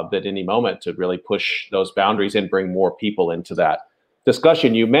job at any moment to really push those boundaries and bring more people into that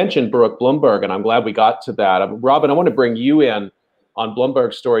discussion. You mentioned Baruch Blumberg, and I'm glad we got to that. Robin, I want to bring you in on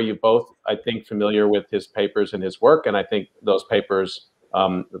Blumberg's story. You're both, I think, familiar with his papers and his work, and I think those papers,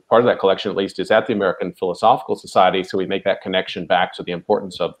 part of that collection at least, is at the American Philosophical Society, so we make that connection back to the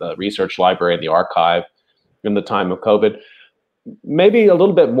importance of the research library and the archive in the time of COVID. maybe a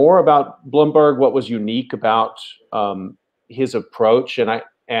little bit more about Blumberg, what was unique about his approach,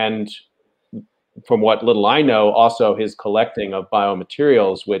 and from what little I know, also his collecting of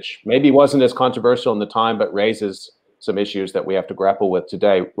biomaterials, which maybe wasn't as controversial in the time, but raises some issues that we have to grapple with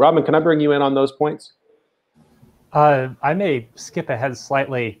today. Robin, can I bring you in on those points? I may skip ahead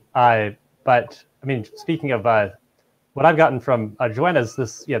slightly, but I mean, speaking of what I've gotten from Joanna is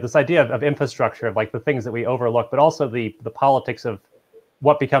this idea of infrastructure, of like the things that we overlook, but also the politics of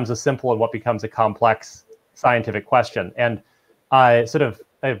what becomes a simple and what becomes a complex scientific question. And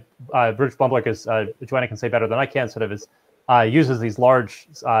Bruce Blumberg, as Joanna can say better than I can, uses these large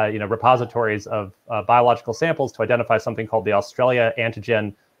repositories of biological samples to identify something called the Australia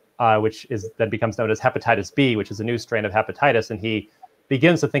antigen, which then becomes known as hepatitis B, which is a new strain of hepatitis. And he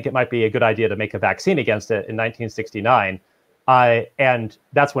begins to think it might be a good idea to make a vaccine against it in 1969. And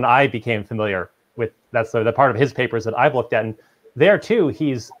that's when I became familiar with, that's the part of his papers that I've looked at. And there too,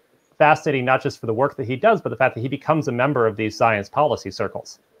 he's fascinating, not just for the work that he does, but the fact that he becomes a member of these science policy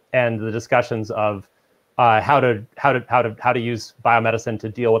circles and the discussions of how to use biomedicine to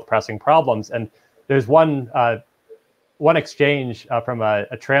deal with pressing problems. And there's one exchange from a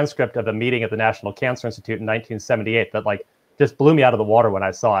transcript of a meeting at the National Cancer Institute in 1978 that just blew me out of the water when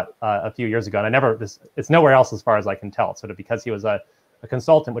I saw it a few years ago. And it's nowhere else as far as I can tell, because he was a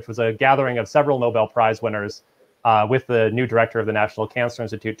consultant, which was a gathering of several Nobel Prize winners with the new director of the National Cancer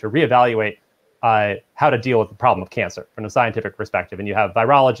Institute to reevaluate how to deal with the problem of cancer from a scientific perspective. And you have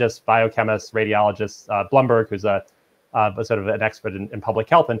virologists, biochemists, radiologists, Blumberg, who's an expert in public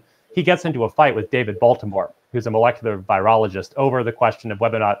health. And he gets into a fight with David Baltimore, who's a molecular virologist, over the question of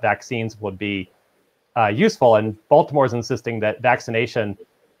whether or not vaccines would be useful. And Baltimore's insisting that vaccination,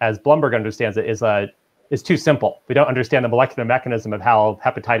 as Blumberg understands it, is too simple. We don't understand the molecular mechanism of how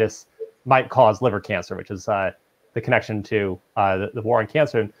hepatitis might cause liver cancer, which is the connection to the war on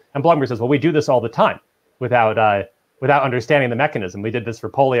cancer. And Blumberg says, well, we do this all the time without understanding the mechanism. We did this for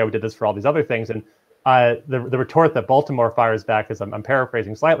polio, we did this for all these other things. And the retort that Baltimore fires back, as I'm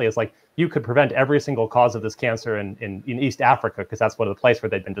paraphrasing slightly, is like, you could prevent every single cause of this cancer in East Africa, because that's one of the places where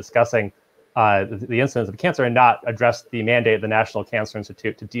they've been discussing the incidence of cancer, and not address the mandate of the National Cancer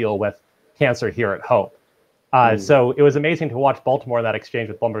Institute to deal with cancer here at home. So it was amazing to watch Baltimore in that exchange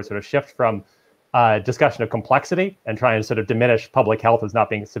with Blumberg shift from discussion of complexity and trying to diminish public health as not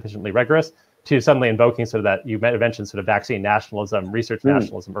being sufficiently rigorous, to suddenly invoking that you mentioned vaccine nationalism, research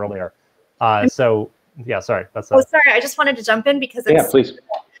nationalism earlier. Sorry. Sorry. I just wanted to jump in because please.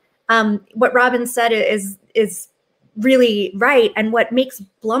 What Robin said is really right. And what makes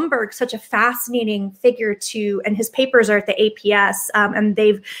Blumberg such a fascinating figure and his papers are at the APS, and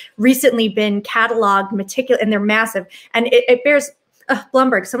they've recently been cataloged meticulously, and they're massive. And it bears,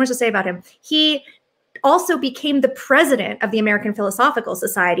 Blumberg, so much to say about him. He also became the president of the American Philosophical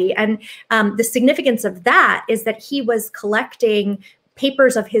Society. And the significance of that is that he was collecting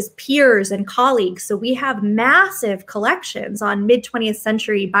papers of his peers and colleagues. So we have massive collections on mid-20th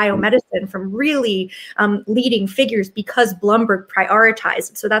century biomedicine from really leading figures, because Blumberg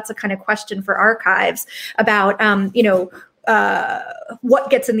prioritized. So that's a kind of question for archives about, what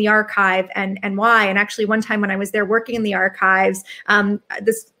gets in the archive and why. And actually one time when I was there working in the archives,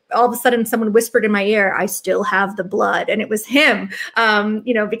 all of a sudden someone whispered in my ear, "I still have the blood." And it was him,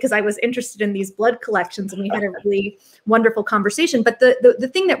 because I was interested in these blood collections, and we had a really wonderful conversation. But the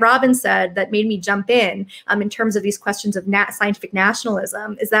thing that Robin said that made me jump in terms of these questions of scientific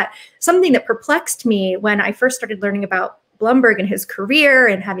nationalism is that something that perplexed me when I first started learning about Blumberg and his career,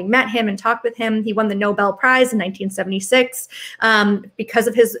 and having met him and talked with him. He won the Nobel Prize in 1976 because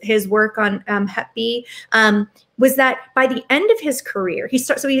of his work on Hep B. Was that by the end of his career, he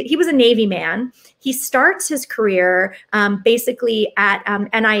was a Navy man. He starts his career basically at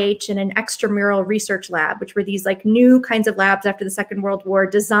NIH in an extramural research lab, which were these new kinds of labs after the Second World War,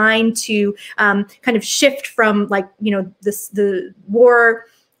 designed to kind of shift from the war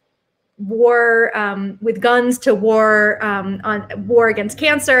with guns to war against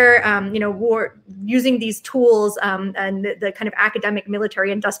cancer, war using these tools and the kind of academic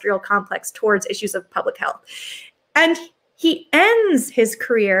military industrial complex towards issues of public health. And he ends his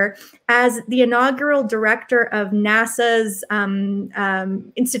career as the inaugural director of NASA's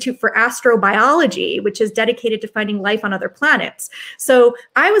Institute for Astrobiology, which is dedicated to finding life on other planets. So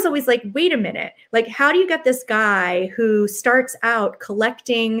I was always like, wait a minute, how do you get this guy who starts out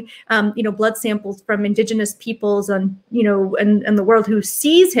collecting, blood samples from indigenous peoples and the world, who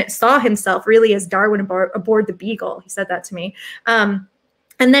saw himself really as Darwin aboard the Beagle? He said that to me.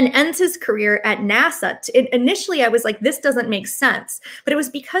 and then ends his career at NASA. Initially, I was like, this doesn't make sense. But it was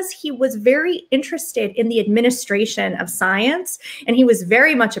because he was very interested in the administration of science, and he was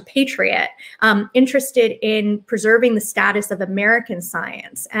very much a patriot, interested in preserving the status of American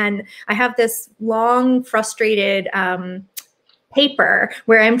science. And I have this long, frustrated paper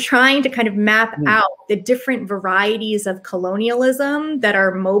where I'm trying to kind of map out the different varieties of colonialism that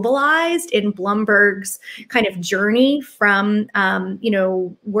are mobilized in Blumberg's kind of journey from, you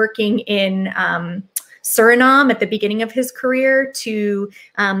know, working in Suriname at the beginning of his career to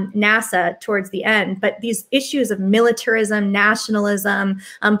NASA towards the end. But these issues of militarism, nationalism,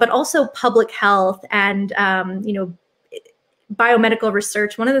 but also public health and, you know, biomedical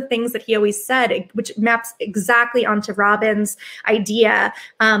research, one of the things that he always said, which maps exactly onto Robin's idea,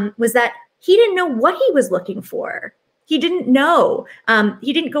 was that he didn't know what he was looking for. He didn't know.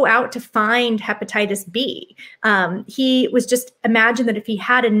 He didn't go out to find hepatitis B. He was just imagined that if he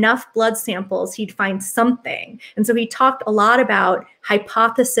had enough blood samples, he'd find something. And so he talked a lot about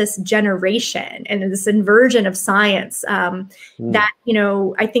hypothesis generation and this inversion of science that, you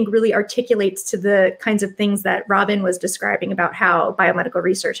know, I think really articulates to the kinds of things that Robin was describing about how biomedical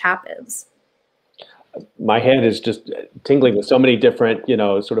research happens. My head is just tingling with so many different, you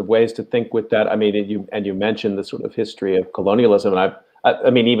know, sort of ways to think with that. I mean, you mentioned the sort of history of colonialism, and I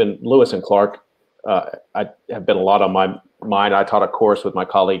mean, even Lewis and Clark, I have been a lot on my mind. I taught a course with my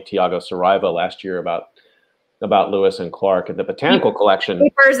colleague Tiago Saraiva last year about Lewis and Clark and the botanical collection.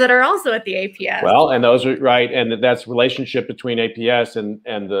 Papers that are also at the APS. Well, and those are right, and that's relationship between APS and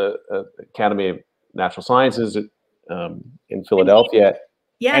the Academy of Natural Sciences in Philadelphia.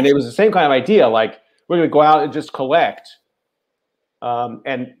 Yeah, and it was the same kind of idea, like, we're going to go out and just collect,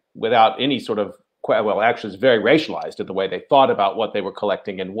 and without any sort of, well, actually, it's very racialized in the way they thought about what they were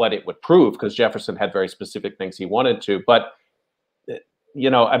collecting and what it would prove, because Jefferson had very specific things he wanted to. But, you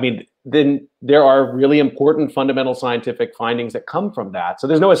know, I mean, then there are really important fundamental scientific findings that come from that. So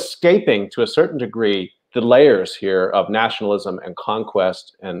there's no escaping, to a certain degree, the layers here of nationalism and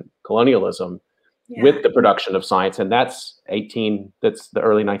conquest and colonialism. Yeah. With the production of science, and that's the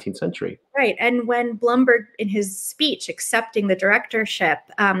early 19th century. Right, and when Blumberg, in his speech accepting the directorship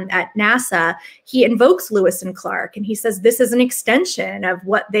at NASA, he invokes Lewis and Clark, and he says this is an extension of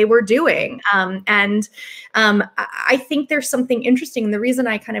what they were doing. I think there's something interesting, and the reason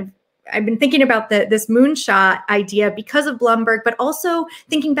I've been thinking about this moonshot idea because of Blumberg, but also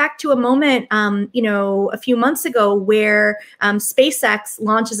thinking back to a moment, you know, a few months ago where SpaceX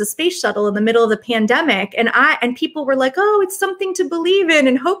launches a space shuttle in the middle of the pandemic, and people were like, "Oh, it's something to believe in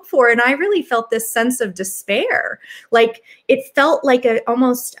and hope for," and I really felt this sense of despair. Like it felt like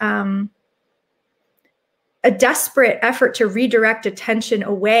almost a desperate effort to redirect attention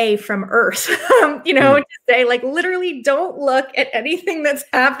away from Earth, you know, to say, like, literally don't look at anything that's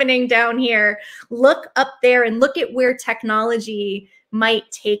happening down here. Look up there and look at where technology might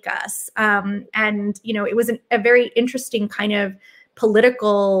take us. And, you know, it was a very interesting kind of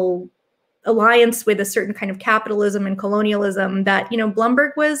political alliance with a certain kind of capitalism and colonialism that, you know,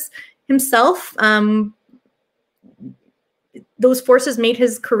 Blumberg was himself, those forces made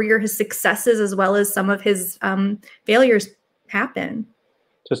his career, his successes, as well as some of his failures happen.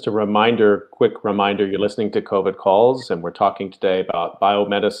 Just a reminder, quick reminder, you're listening to COVID Calls, and we're talking today about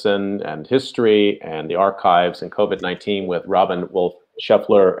biomedicine and history and the archives and COVID-19 with Robin, Wolfe,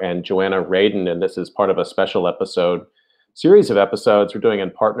 Scheffler, and Joanna Radin. And this is part of a special series of episodes we're doing in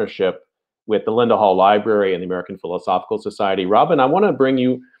partnership with the Linda Hall Library and the American Philosophical Society. Robin, I want to bring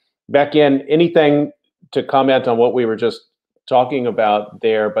you back in. Anything to comment on what we were just talking about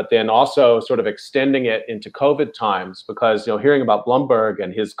there, but then also sort of extending it into COVID times, because, you know, hearing about Blumberg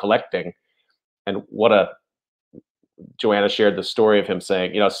and his collecting, and Joanna shared the story of him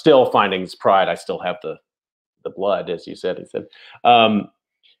saying, you know, still finding his pride, I still have the blood, as you said. He said,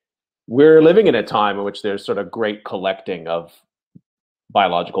 we're living in a time in which there's sort of great collecting of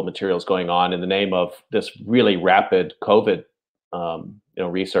biological materials going on in the name of this really rapid COVID, you know,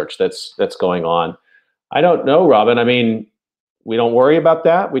 research that's going on. I don't know, Robin. I mean, we don't worry about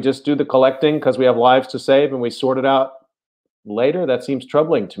that. We just do the collecting because we have lives to save, and we sort it out later. That seems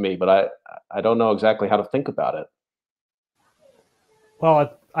troubling to me, but I don't know exactly how to think about it.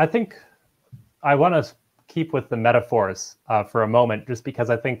 Well, I think I want to keep with the metaphors for a moment, just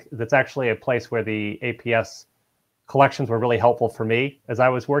because I think that's actually a place where the APS collections were really helpful for me as I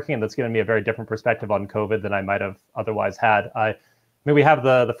was working, and that's given me a very different perspective on COVID than I might have otherwise had. I mean, we have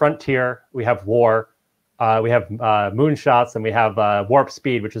the frontier, we have war, we have moonshots, and we have warp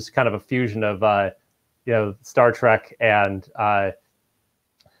speed, which is kind of a fusion of you know, Star Trek and I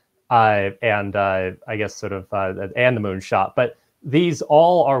guess sort of and the moonshot. But these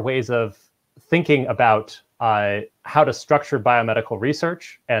all are ways of thinking about how to structure biomedical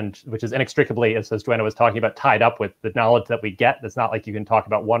research, and which is inextricably, as Joanna was talking about, tied up with the knowledge that we get. It's not like you can talk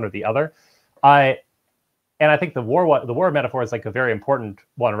about one or the other. And I think the war metaphor is like a very important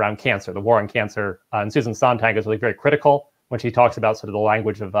one around cancer, the war on cancer. And Susan Sontag is really very critical when she talks about sort of the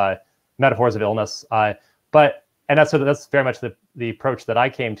language of metaphors of illness. And that's very much the approach that I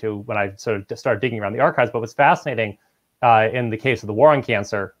came to when I sort of started digging around the archives. But what's fascinating in the case of the war on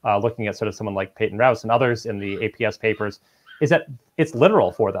cancer, looking at sort of someone like Peyton Rouse and others in the APS papers, is that it's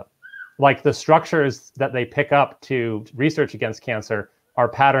literal for them. Like the structures that they pick up to research against cancer are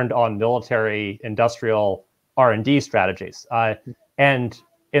patterned on military, industrial, R&D strategies. And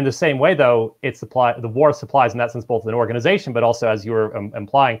in the same way, though, the war supplies in that sense both an organization, but also, as you were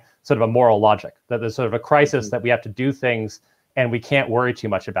implying, sort of a moral logic, that there's sort of a crisis that we have to do things and we can't worry too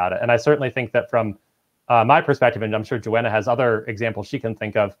much about it. And I certainly think that from my perspective, and I'm sure Joanna has other examples she can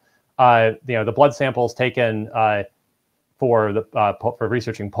think of, the blood samples taken for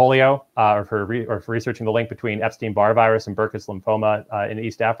researching polio, or for researching the link between Epstein-Barr virus and Burkitt's lymphoma in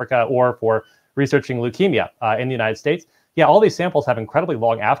East Africa, or for researching leukemia in the United States. Yeah, all these samples have incredibly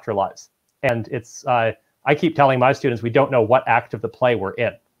long afterlives. And it's, I keep telling my students, we don't know what act of the play we're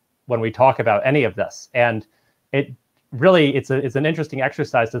in when we talk about any of this. And it really, it's an interesting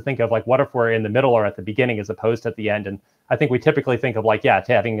exercise to think of, like, what if we're in the middle or at the beginning as opposed to at the end? And I think we typically think of, like, yeah,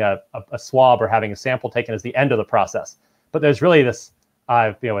 having a swab or having a sample taken as the end of the process. But there's really this,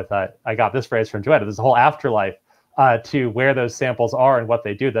 I got this phrase from Joanna, there's a whole afterlife to where those samples are and what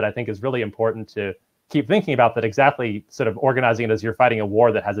they do that I think is really important to keep thinking about, that exactly sort of organizing it as you're fighting a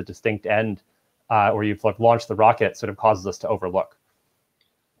war that has a distinct end, or you've launched the rocket, sort of causes us to overlook.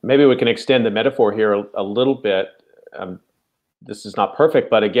 Maybe we can extend the metaphor here a little bit. This is not perfect,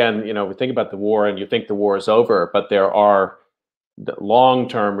 but again, we think about the war and you think the war is over, but there are the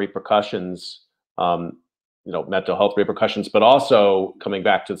long-term repercussions, mental health repercussions, but also coming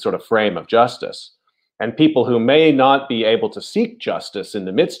back to the sort of frame of justice. And people who may not be able to seek justice in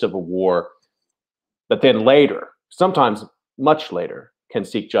the midst of a war, but then later, sometimes much later, can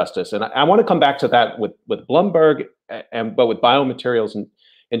seek justice. And I want to come back to that with Blumberg, but with biomaterials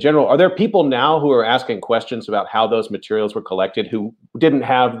in general. Are there people now who are asking questions about how those materials were collected who didn't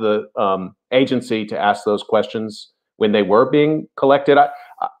have the agency to ask those questions when they were being collected?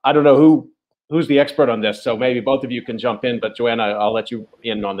 I don't know who's the expert on this, so maybe both of you can jump in, but Joanna, I'll let you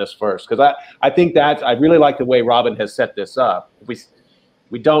in on this first, because I think that I really like the way Robin has set this up.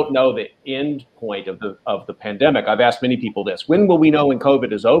 We don't know the end point of the pandemic. I've asked many people this: when will we know when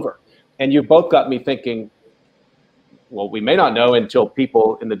COVID is over? And you both got me thinking, well, we may not know until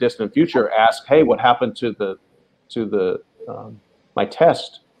people in the distant future ask, hey, what happened to my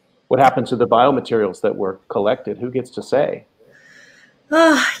test? What happened to the biomaterials that were collected? Who gets to say?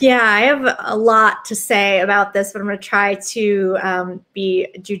 Oh, yeah, I have a lot to say about this, but I'm going to try to be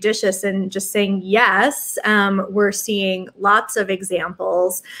judicious in just saying yes. We're seeing lots of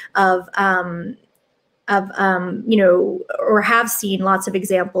examples of or have seen lots of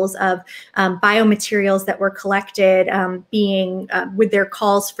examples of biomaterials that were collected being with their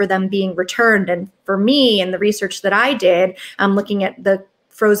calls for them being returned. And for me, and the research that I did, looking at the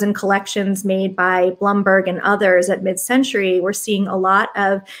frozen collections made by Blumberg and others at mid-century, we're seeing a lot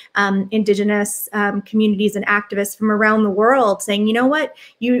of indigenous communities and activists from around the world saying, you know what,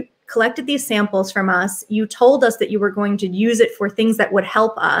 you collected these samples from us, you told us that you were going to use it for things that would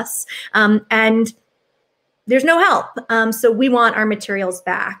help us, and there's no help. So we want our materials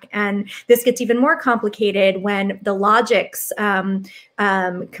back. And this gets even more complicated when the logics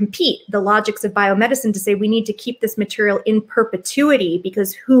compete, the logics of biomedicine, to say we need to keep this material in perpetuity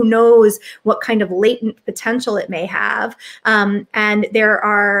because who knows what kind of latent potential it may have. And there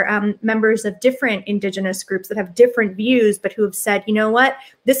are members of different indigenous groups that have different views, but who have said, you know what,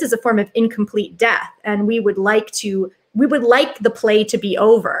 this is a form of incomplete death, and we would like the play to be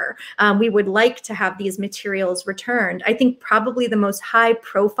over. We would like to have these materials returned. I think probably the most high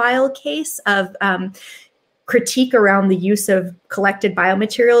profile case of critique around the use of collected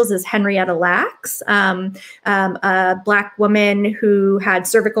biomaterials is Henrietta Lacks, a Black woman who had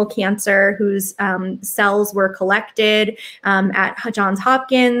cervical cancer, whose cells were collected at Johns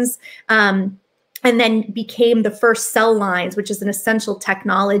Hopkins. And then became the first cell lines, which is an essential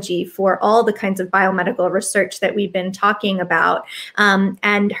technology for all the kinds of biomedical research that we've been talking about.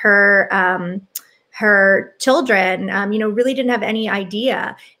 And her children, really didn't have any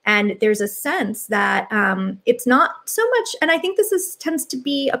idea. And there's a sense that it's not so much, and I think this tends to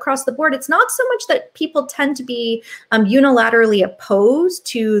be across the board, it's not so much that people tend to be unilaterally opposed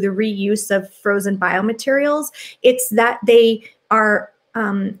to the reuse of frozen biomaterials. It's that they are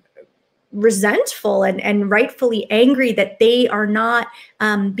resentful and rightfully angry that they are not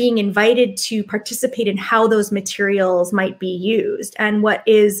being invited to participate in how those materials might be used. And what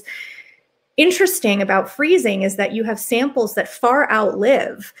is interesting about freezing is that you have samples that far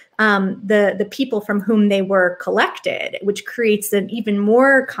outlive the people from whom they were collected, which creates an even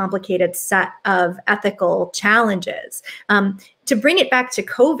more complicated set of ethical challenges. To bring it back to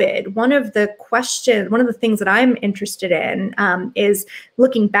COVID, one of the things that I'm interested in is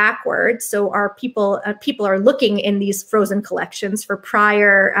looking backwards. So our people are looking in these frozen collections for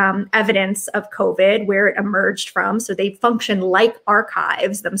prior evidence of COVID, where it emerged from. So they function like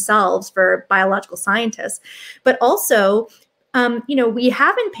archives themselves for biological scientists, but also we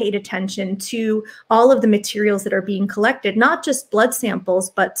haven't paid attention to all of the materials that are being collected, not just blood samples,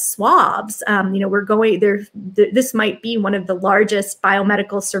 but swabs. We're going there. This might be one of the largest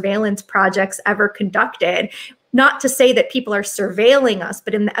biomedical surveillance projects ever conducted. Not to say that people are surveilling us,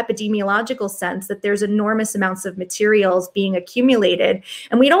 but in the epidemiological sense that there's enormous amounts of materials being accumulated.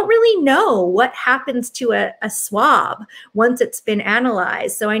 And we don't really know what happens to a swab once it's been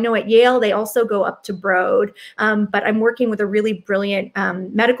analyzed. So I know at Yale, they also go up to Broad, but I'm working with a really brilliant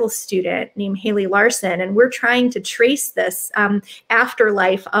medical student named Haley Larson, and we're trying to trace this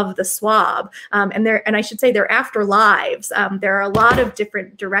afterlife of the swab. And I should say their afterlives. There are a lot of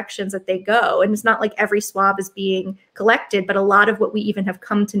different directions that they go. And it's not like every swab is being collected, but a lot of what we even have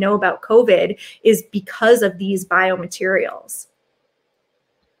come to know about COVID is because of these biomaterials.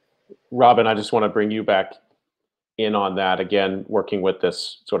 Robin, I just want to bring you back in on that again, working with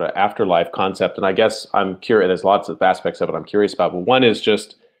this sort of afterlife concept. And I guess I'm curious, there's lots of aspects of it I'm curious about, but one is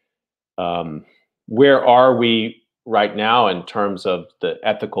just where are we right now in terms of the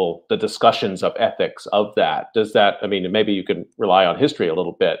discussions of ethics of that? Does that, I mean, maybe you can rely on history a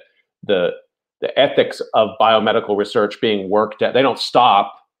little bit, the ethics of biomedical research being worked at, they don't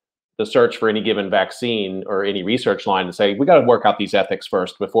stop the search for any given vaccine or any research line to say, we got to work out these ethics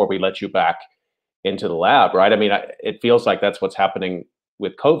first before we let you back into the lab, right? I mean, it feels like that's what's happening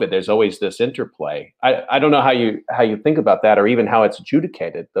with COVID. There's always this interplay. I don't know how you think about that, or even how it's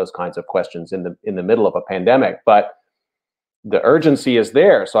adjudicated, those kinds of questions in the middle of a pandemic, but the urgency is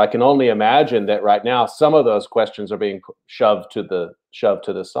there. So I can only imagine that right now, some of those questions are being shoved to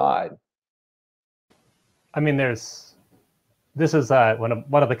the side. I mean, this is one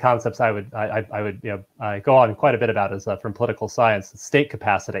of the concepts I would go on quite a bit about is from political science, state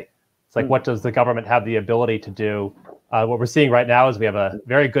capacity. It's like, what does the government have the ability to do? What we're seeing right now is we have a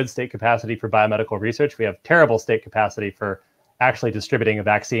very good state capacity for biomedical research. We have terrible state capacity for actually distributing a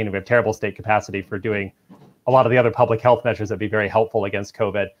vaccine. And we have terrible state capacity for doing a lot of the other public health measures that would be very helpful against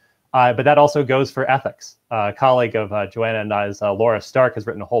COVID. But that also goes for ethics. A colleague of Joanna and I's, Laura Stark, has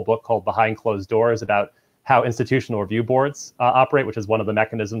written a whole book called Behind Closed Doors about how institutional review boards operate, which is one of the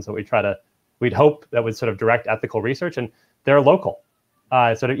mechanisms that we'd hope that would sort of direct ethical research, and they're local.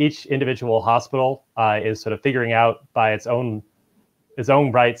 Sort of each individual hospital is sort of figuring out by its own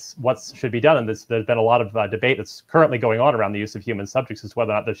rights what should be done. And there's been a lot of debate that's currently going on around the use of human subjects as to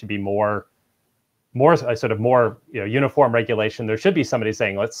whether or not there should be more uniform regulation. There should be somebody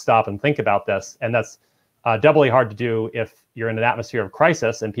saying, let's stop and think about this. And that's doubly hard to do if you're in an atmosphere of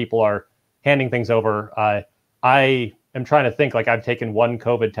crisis and people are handing things over. I am trying to think, like, I've taken one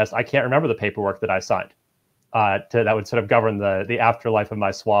COVID test. I can't remember the paperwork that I signed that would sort of govern the afterlife of my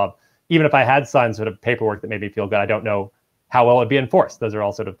swab. Even if I had signed sort of paperwork that made me feel good, I don't know how well it'd be enforced. Those are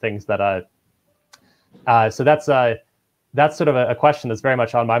all sort of things that, so that's sort of a question that's very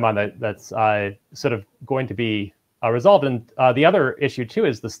much on my mind that's sort of going to be resolved. And the other issue too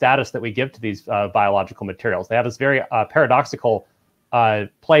is the status that we give to these biological materials. They have this very paradoxical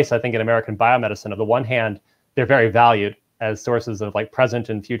place, I think, in American biomedicine. On the one hand, they're very valued as sources of like present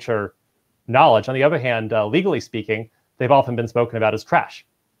and future knowledge. On the other hand, legally speaking, they've often been spoken about as trash.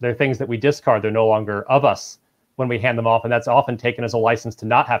 They're things that we discard. They're no longer of us when we hand them off. And that's often taken as a license to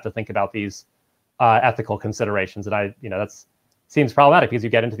not have to think about these ethical considerations. And that seems problematic because you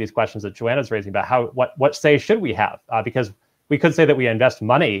get into these questions that Joanna's raising about what say should we have? Because we could say that we invest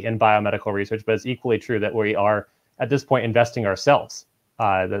money in biomedical research, but it's equally true that we are at this point investing ourselves,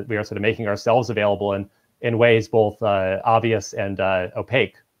 that we are sort of making ourselves available in ways both obvious and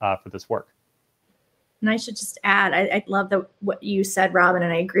opaque for this work. And I should just add, I love what you said, Robin,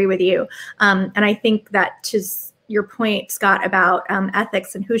 and I agree with you. And I think that to your point, Scott, about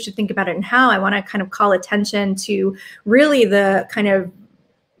ethics and who should think about it and how, I want to kind of call attention to really the kind of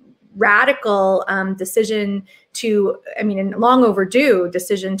radical decision to, I mean, a long overdue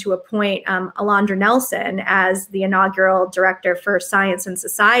decision to appoint Alondra Nelson as the inaugural director for Science and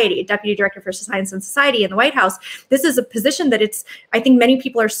Society, deputy director for Science and Society in the White House. This is a position that I think many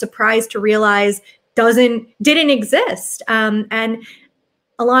people are surprised to realize didn't exist. And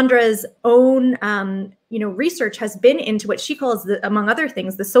Alondra's own, research has been into what she calls, among other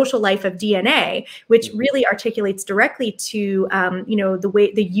things, the social life of DNA, which really articulates directly to,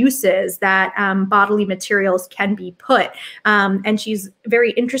 the uses that bodily materials can be put. And she's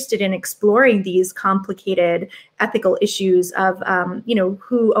very interested in exploring these complicated ethical issues of,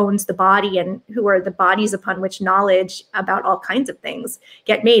 who owns the body and who are the bodies upon which knowledge about all kinds of things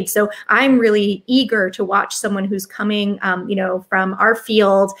get made. So I'm really eager to watch someone who's coming, from our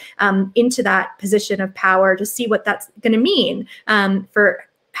field into that position of power, to see what that's going to mean for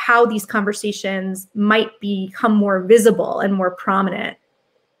how these conversations might become more visible and more prominent.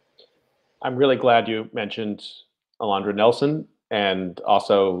 I'm really glad you mentioned Alondra Nelson, and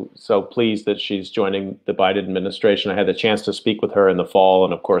also so pleased that she's joining the Biden administration. I had the chance to speak with her in the fall,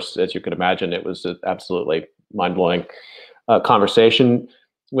 and of course, as you can imagine, it was an absolutely mind-blowing conversation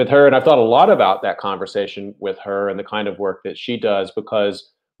with her. And I've thought a lot about that conversation with her and the kind of work that she does,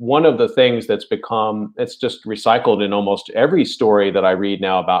 because one of the things that's become, it's just recycled in almost every story that I read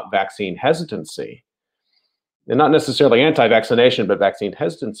now about vaccine hesitancy, and not necessarily anti-vaccination, but vaccine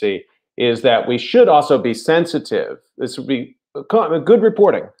hesitancy, is that we should also be sensitive. This would be good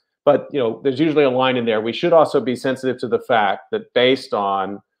reporting, but there's usually a line in there. We should also be sensitive to the fact that based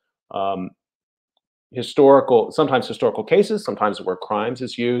on sometimes historical cases, sometimes where crimes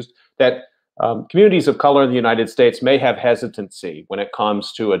is used, that communities of color in the United States may have hesitancy when it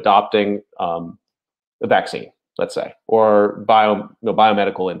comes to adopting the vaccine, let's say, or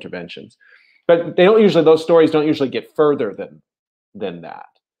biomedical interventions. But those stories don't usually get further than that.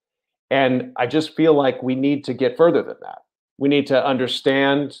 And I just feel like we need to get further than that. We need to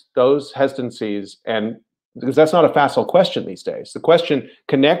understand those hesitancies, and because that's not a facile question these days. The question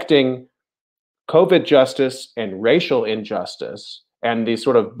connecting COVID justice and racial injustice and these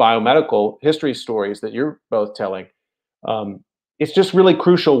sort of biomedical history stories that you're both telling, it's just really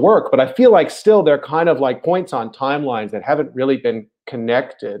crucial work. But I feel like still they're kind of like points on timelines that haven't really been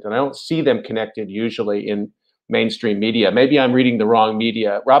connected, and I don't see them connected usually in mainstream media. Maybe I'm reading the wrong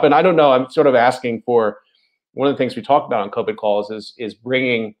media. Robin, I don't know. I'm sort of asking for, one of the things we talk about on COVID calls is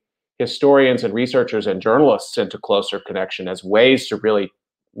bringing historians and researchers and journalists into closer connection as ways to really,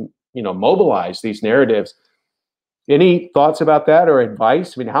 mobilize these narratives. Any thoughts about that or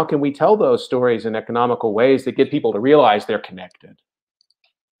advice? I mean, how can we tell those stories in economical ways that get people to realize they're connected?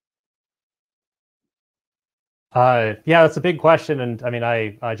 Yeah, that's a big question. And I mean,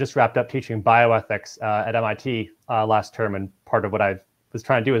 I just wrapped up teaching bioethics at MIT last term. And part of what I was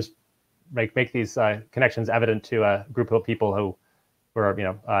trying to do is make these connections evident to a group of people who were,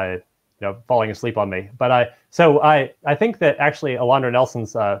 falling asleep on me. But I think that actually Alondra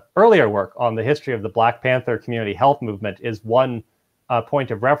Nelson's earlier work on the history of the Black Panther community health movement is one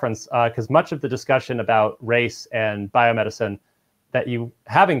point of reference, because much of the discussion about race and biomedicine that you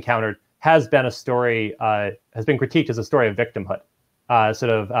have encountered has been a story, has been critiqued as a story of victimhood.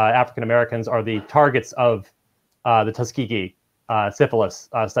 African Americans are the targets of the Tuskegee syphilis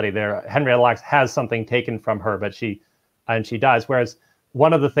study there. Henrietta Lacks has something taken from her, but she dies. Whereas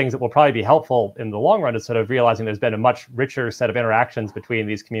one of the things that will probably be helpful in the long run is sort of realizing there's been a much richer set of interactions between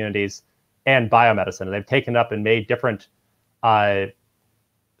these communities and biomedicine. And they've taken up and made different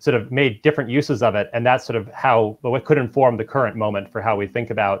uses of it. And that's sort of what could inform the current moment for how we think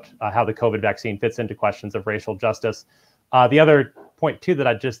about how the COVID vaccine fits into questions of racial justice. The other point too that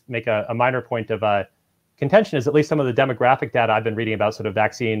I'd just make a minor point of contention is at least some of the demographic data I've been reading about sort of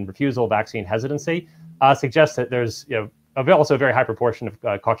vaccine refusal, vaccine hesitancy suggests that there's also a very high proportion of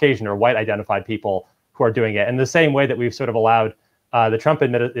Caucasian or white identified people who are doing it. In the same way that we've sort of allowed the Trump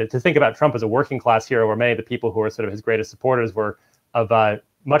to think about Trump as a working class hero, where many of the people who are sort of his greatest supporters were of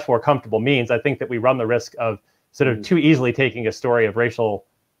much more comfortable means, I think that we run the risk of sort of too easily taking a story of racial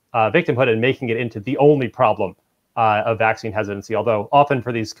victimhood and making it into the only problem of vaccine hesitancy. Although often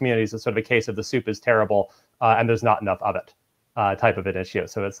for these communities, it's sort of a case of the soup is terrible and there's not enough of it type of an issue.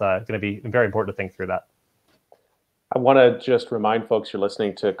 So it's going to be very important to think through that. I want to just remind folks you're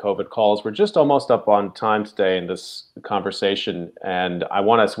listening to COVID Calls. We're just almost up on time today in this conversation. And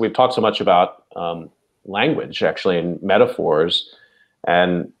we've talked so much about language, actually, and metaphors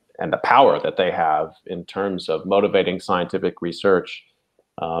and the power that they have in terms of motivating scientific research.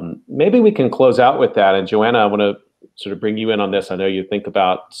 Maybe we can close out with that. And Joanna, I want to sort of bring you in on this. I know you think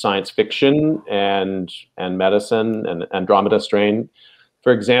about science fiction and medicine and Andromeda Strain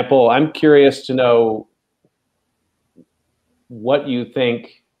For example, I'm curious to know what you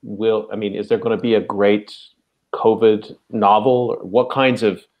think will, I mean, is there going to be a great COVID novel? Or what kinds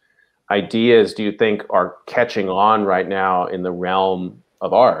of ideas do you think are catching on right now in the realm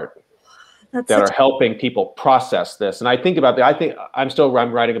of art that are helping people process this? And I think about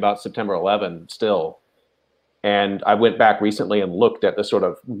I'm writing about September 11 still. And I went back recently and looked at the sort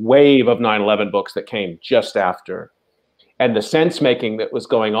of wave of 9/11 books that came just after. And the sense making that was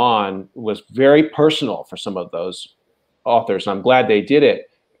going on was very personal for some of those authors. And I'm glad they did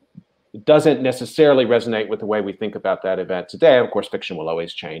it. It doesn't necessarily resonate with the way we think about that event today. Of course, fiction will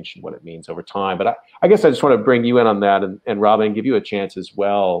always change what it means over time. But I guess I just want to bring you in on that, and Robin, give you a chance as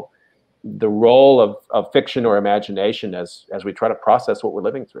well. The role of fiction or imagination as we try to process what we're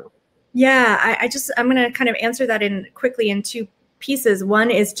living through. Yeah, I'm going to kind of answer that quickly in two pieces.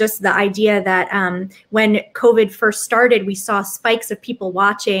 One is just the idea that when COVID first started, we saw spikes of people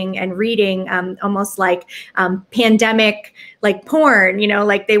watching and reading almost like pandemic, like porn, you know,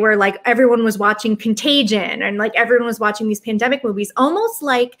 like they were like, everyone was watching Contagion and like everyone was watching these pandemic movies, almost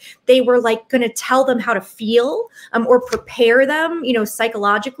like they were like going to tell them how to feel or prepare them, you know,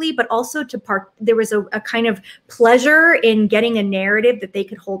 psychologically, but also there was a kind of pleasure in getting a narrative that they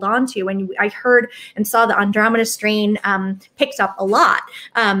could hold on to. And I heard and saw the Andromeda Strain picked up a lot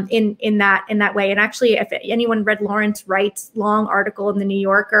in that way. And actually, if anyone read Lawrence Wright's long article in the New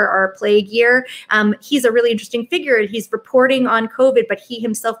Yorker, or Plague Year, he's a really interesting figure. He's reporting on COVID, but he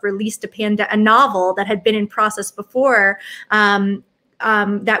himself released a novel that had been in process before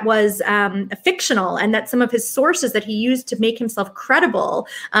that was fictional, and that some of his sources that he used to make himself credible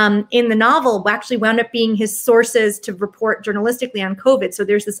in the novel actually wound up being his sources to report journalistically on COVID. So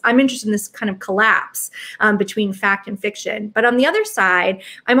there's this, I'm interested in this kind of collapse between fact and fiction. But on the other side,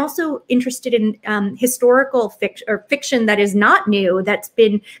 I'm also interested in historical fiction that is not new, that's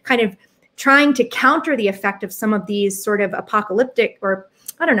been kind of trying to counter the effect of some of these sort of apocalyptic, or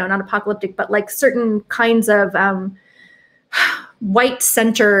I don't know, not apocalyptic, but like certain kinds of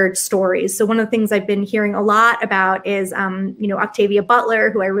white-centered stories. So one of the things I've been hearing a lot about is, you know, Octavia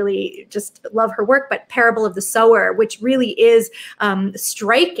Butler, who I really just love her work, but Parable of the Sower, which really is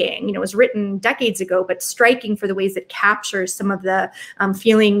striking, you know, it was written decades ago, but striking for the ways it captures some of the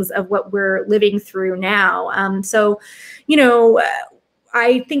feelings of what we're living through now. So, you know,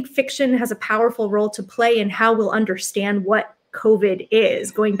 I think fiction has a powerful role to play in how we'll understand what COVID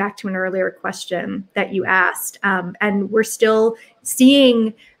is, going back to an earlier question that you asked. And we're still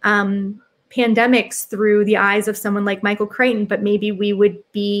seeing pandemics through the eyes of someone like Michael Crichton, but maybe we would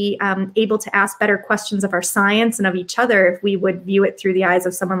be able to ask better questions of our science and of each other if we would view it through the eyes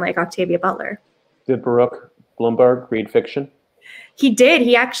of someone like Octavia Butler. Did Baruch Blumberg read fiction? He did.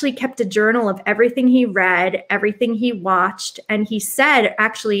 He actually kept a journal of everything he read, everything he watched. And he said,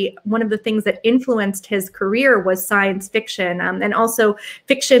 actually, one of the things that influenced his career was science fiction, and also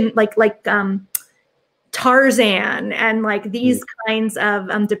fiction like Tarzan and like these kinds of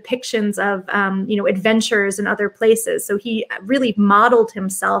depictions of, you know, adventures in other places. So he really modeled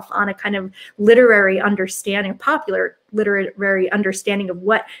himself on a kind of literary understanding, popular literary understanding of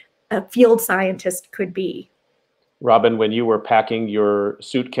what a field scientist could be. Robin, when you were packing your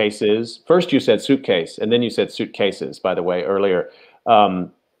suitcases, first you said suitcase, and then you said suitcases, by the way, earlier,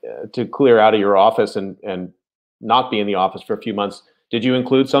 to clear out of your office and not be in the office for a few months. Did you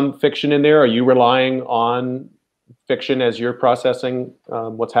include some fiction in there? Are you relying on fiction as you're processing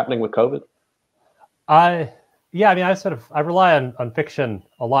what's happening with COVID? Yeah, I mean, I rely on fiction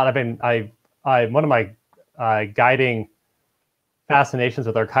a lot. I mean, one of my guiding fascinations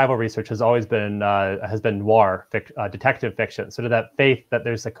with archival research has always been noir, detective fiction, sort of that faith that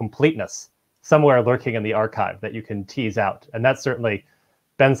there's a completeness somewhere lurking in the archive that you can tease out. And that's certainly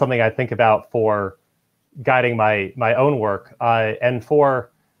been something I think about for guiding my own work. And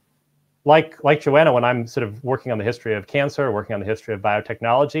for like Joanna, when I'm sort of working on the history of cancer, working on the history of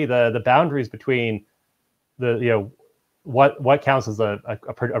biotechnology, the boundaries between the, you know, what counts as a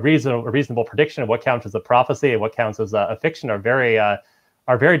reasonable prediction, and what counts as a prophecy, and what counts as a fiction are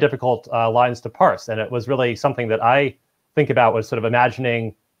very difficult lines to parse. And it was really something that I think about, was sort of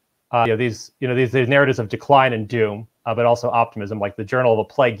imagining these narratives of decline and doom, but also optimism. Like the Journal of a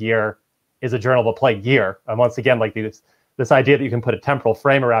Plague Year is a journal of a plague year, and once again, like this idea that you can put a temporal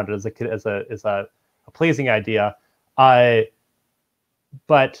frame around it is a pleasing idea.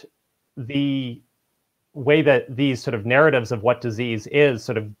 But the way that these sort of narratives of what disease is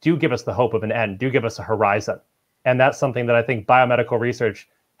sort of do give us the hope of an end, do give us a horizon. And that's something that I think biomedical research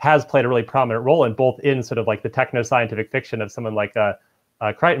has played a really prominent role in, both in sort of like the techno-scientific fiction of someone like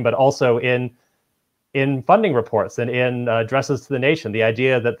Crichton, but also in in funding reports and in addresses to the nation, the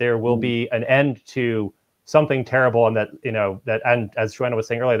idea that there will be an end to something terrible, and that, you know, that, and as Joanna was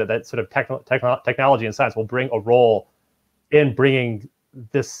saying earlier, that sort of technology and science will bring a role in bringing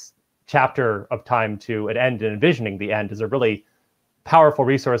this chapter of time to an end and envisioning the end, is a really powerful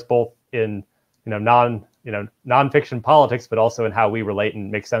resource, both in, you know, nonfiction politics, but also in how we relate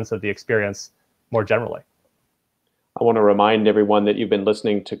and make sense of the experience more generally. I want to remind everyone that you've been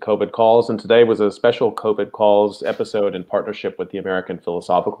listening to COVID Calls, and today was a special COVID Calls episode in partnership with the American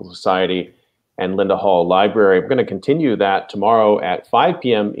Philosophical Society and Linda Hall Library. We're going to continue that tomorrow at 5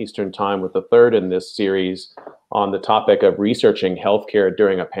 p.m. Eastern Time with the third in this series on the topic of researching healthcare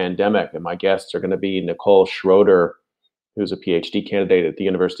during a pandemic. And my guests are going to be Nicole Schroeder, who's a PhD candidate at the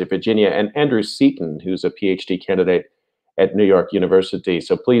University of Virginia, and Andrew Seaton, who's a PhD candidate at New York University.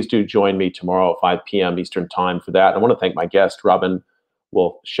 So please do join me tomorrow at 5 p.m. Eastern Time for that. I want to thank my guests, Robin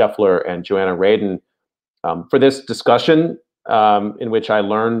Wolfe Scheffler and Joanna Radin, for this discussion in which I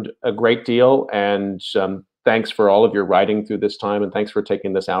learned a great deal. And thanks for all of your writing through this time, and thanks for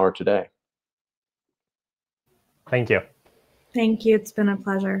taking this hour today. Thank you. Thank you. It's been a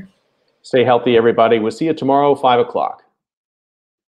pleasure. Stay healthy, everybody. We'll see you tomorrow, 5 o'clock.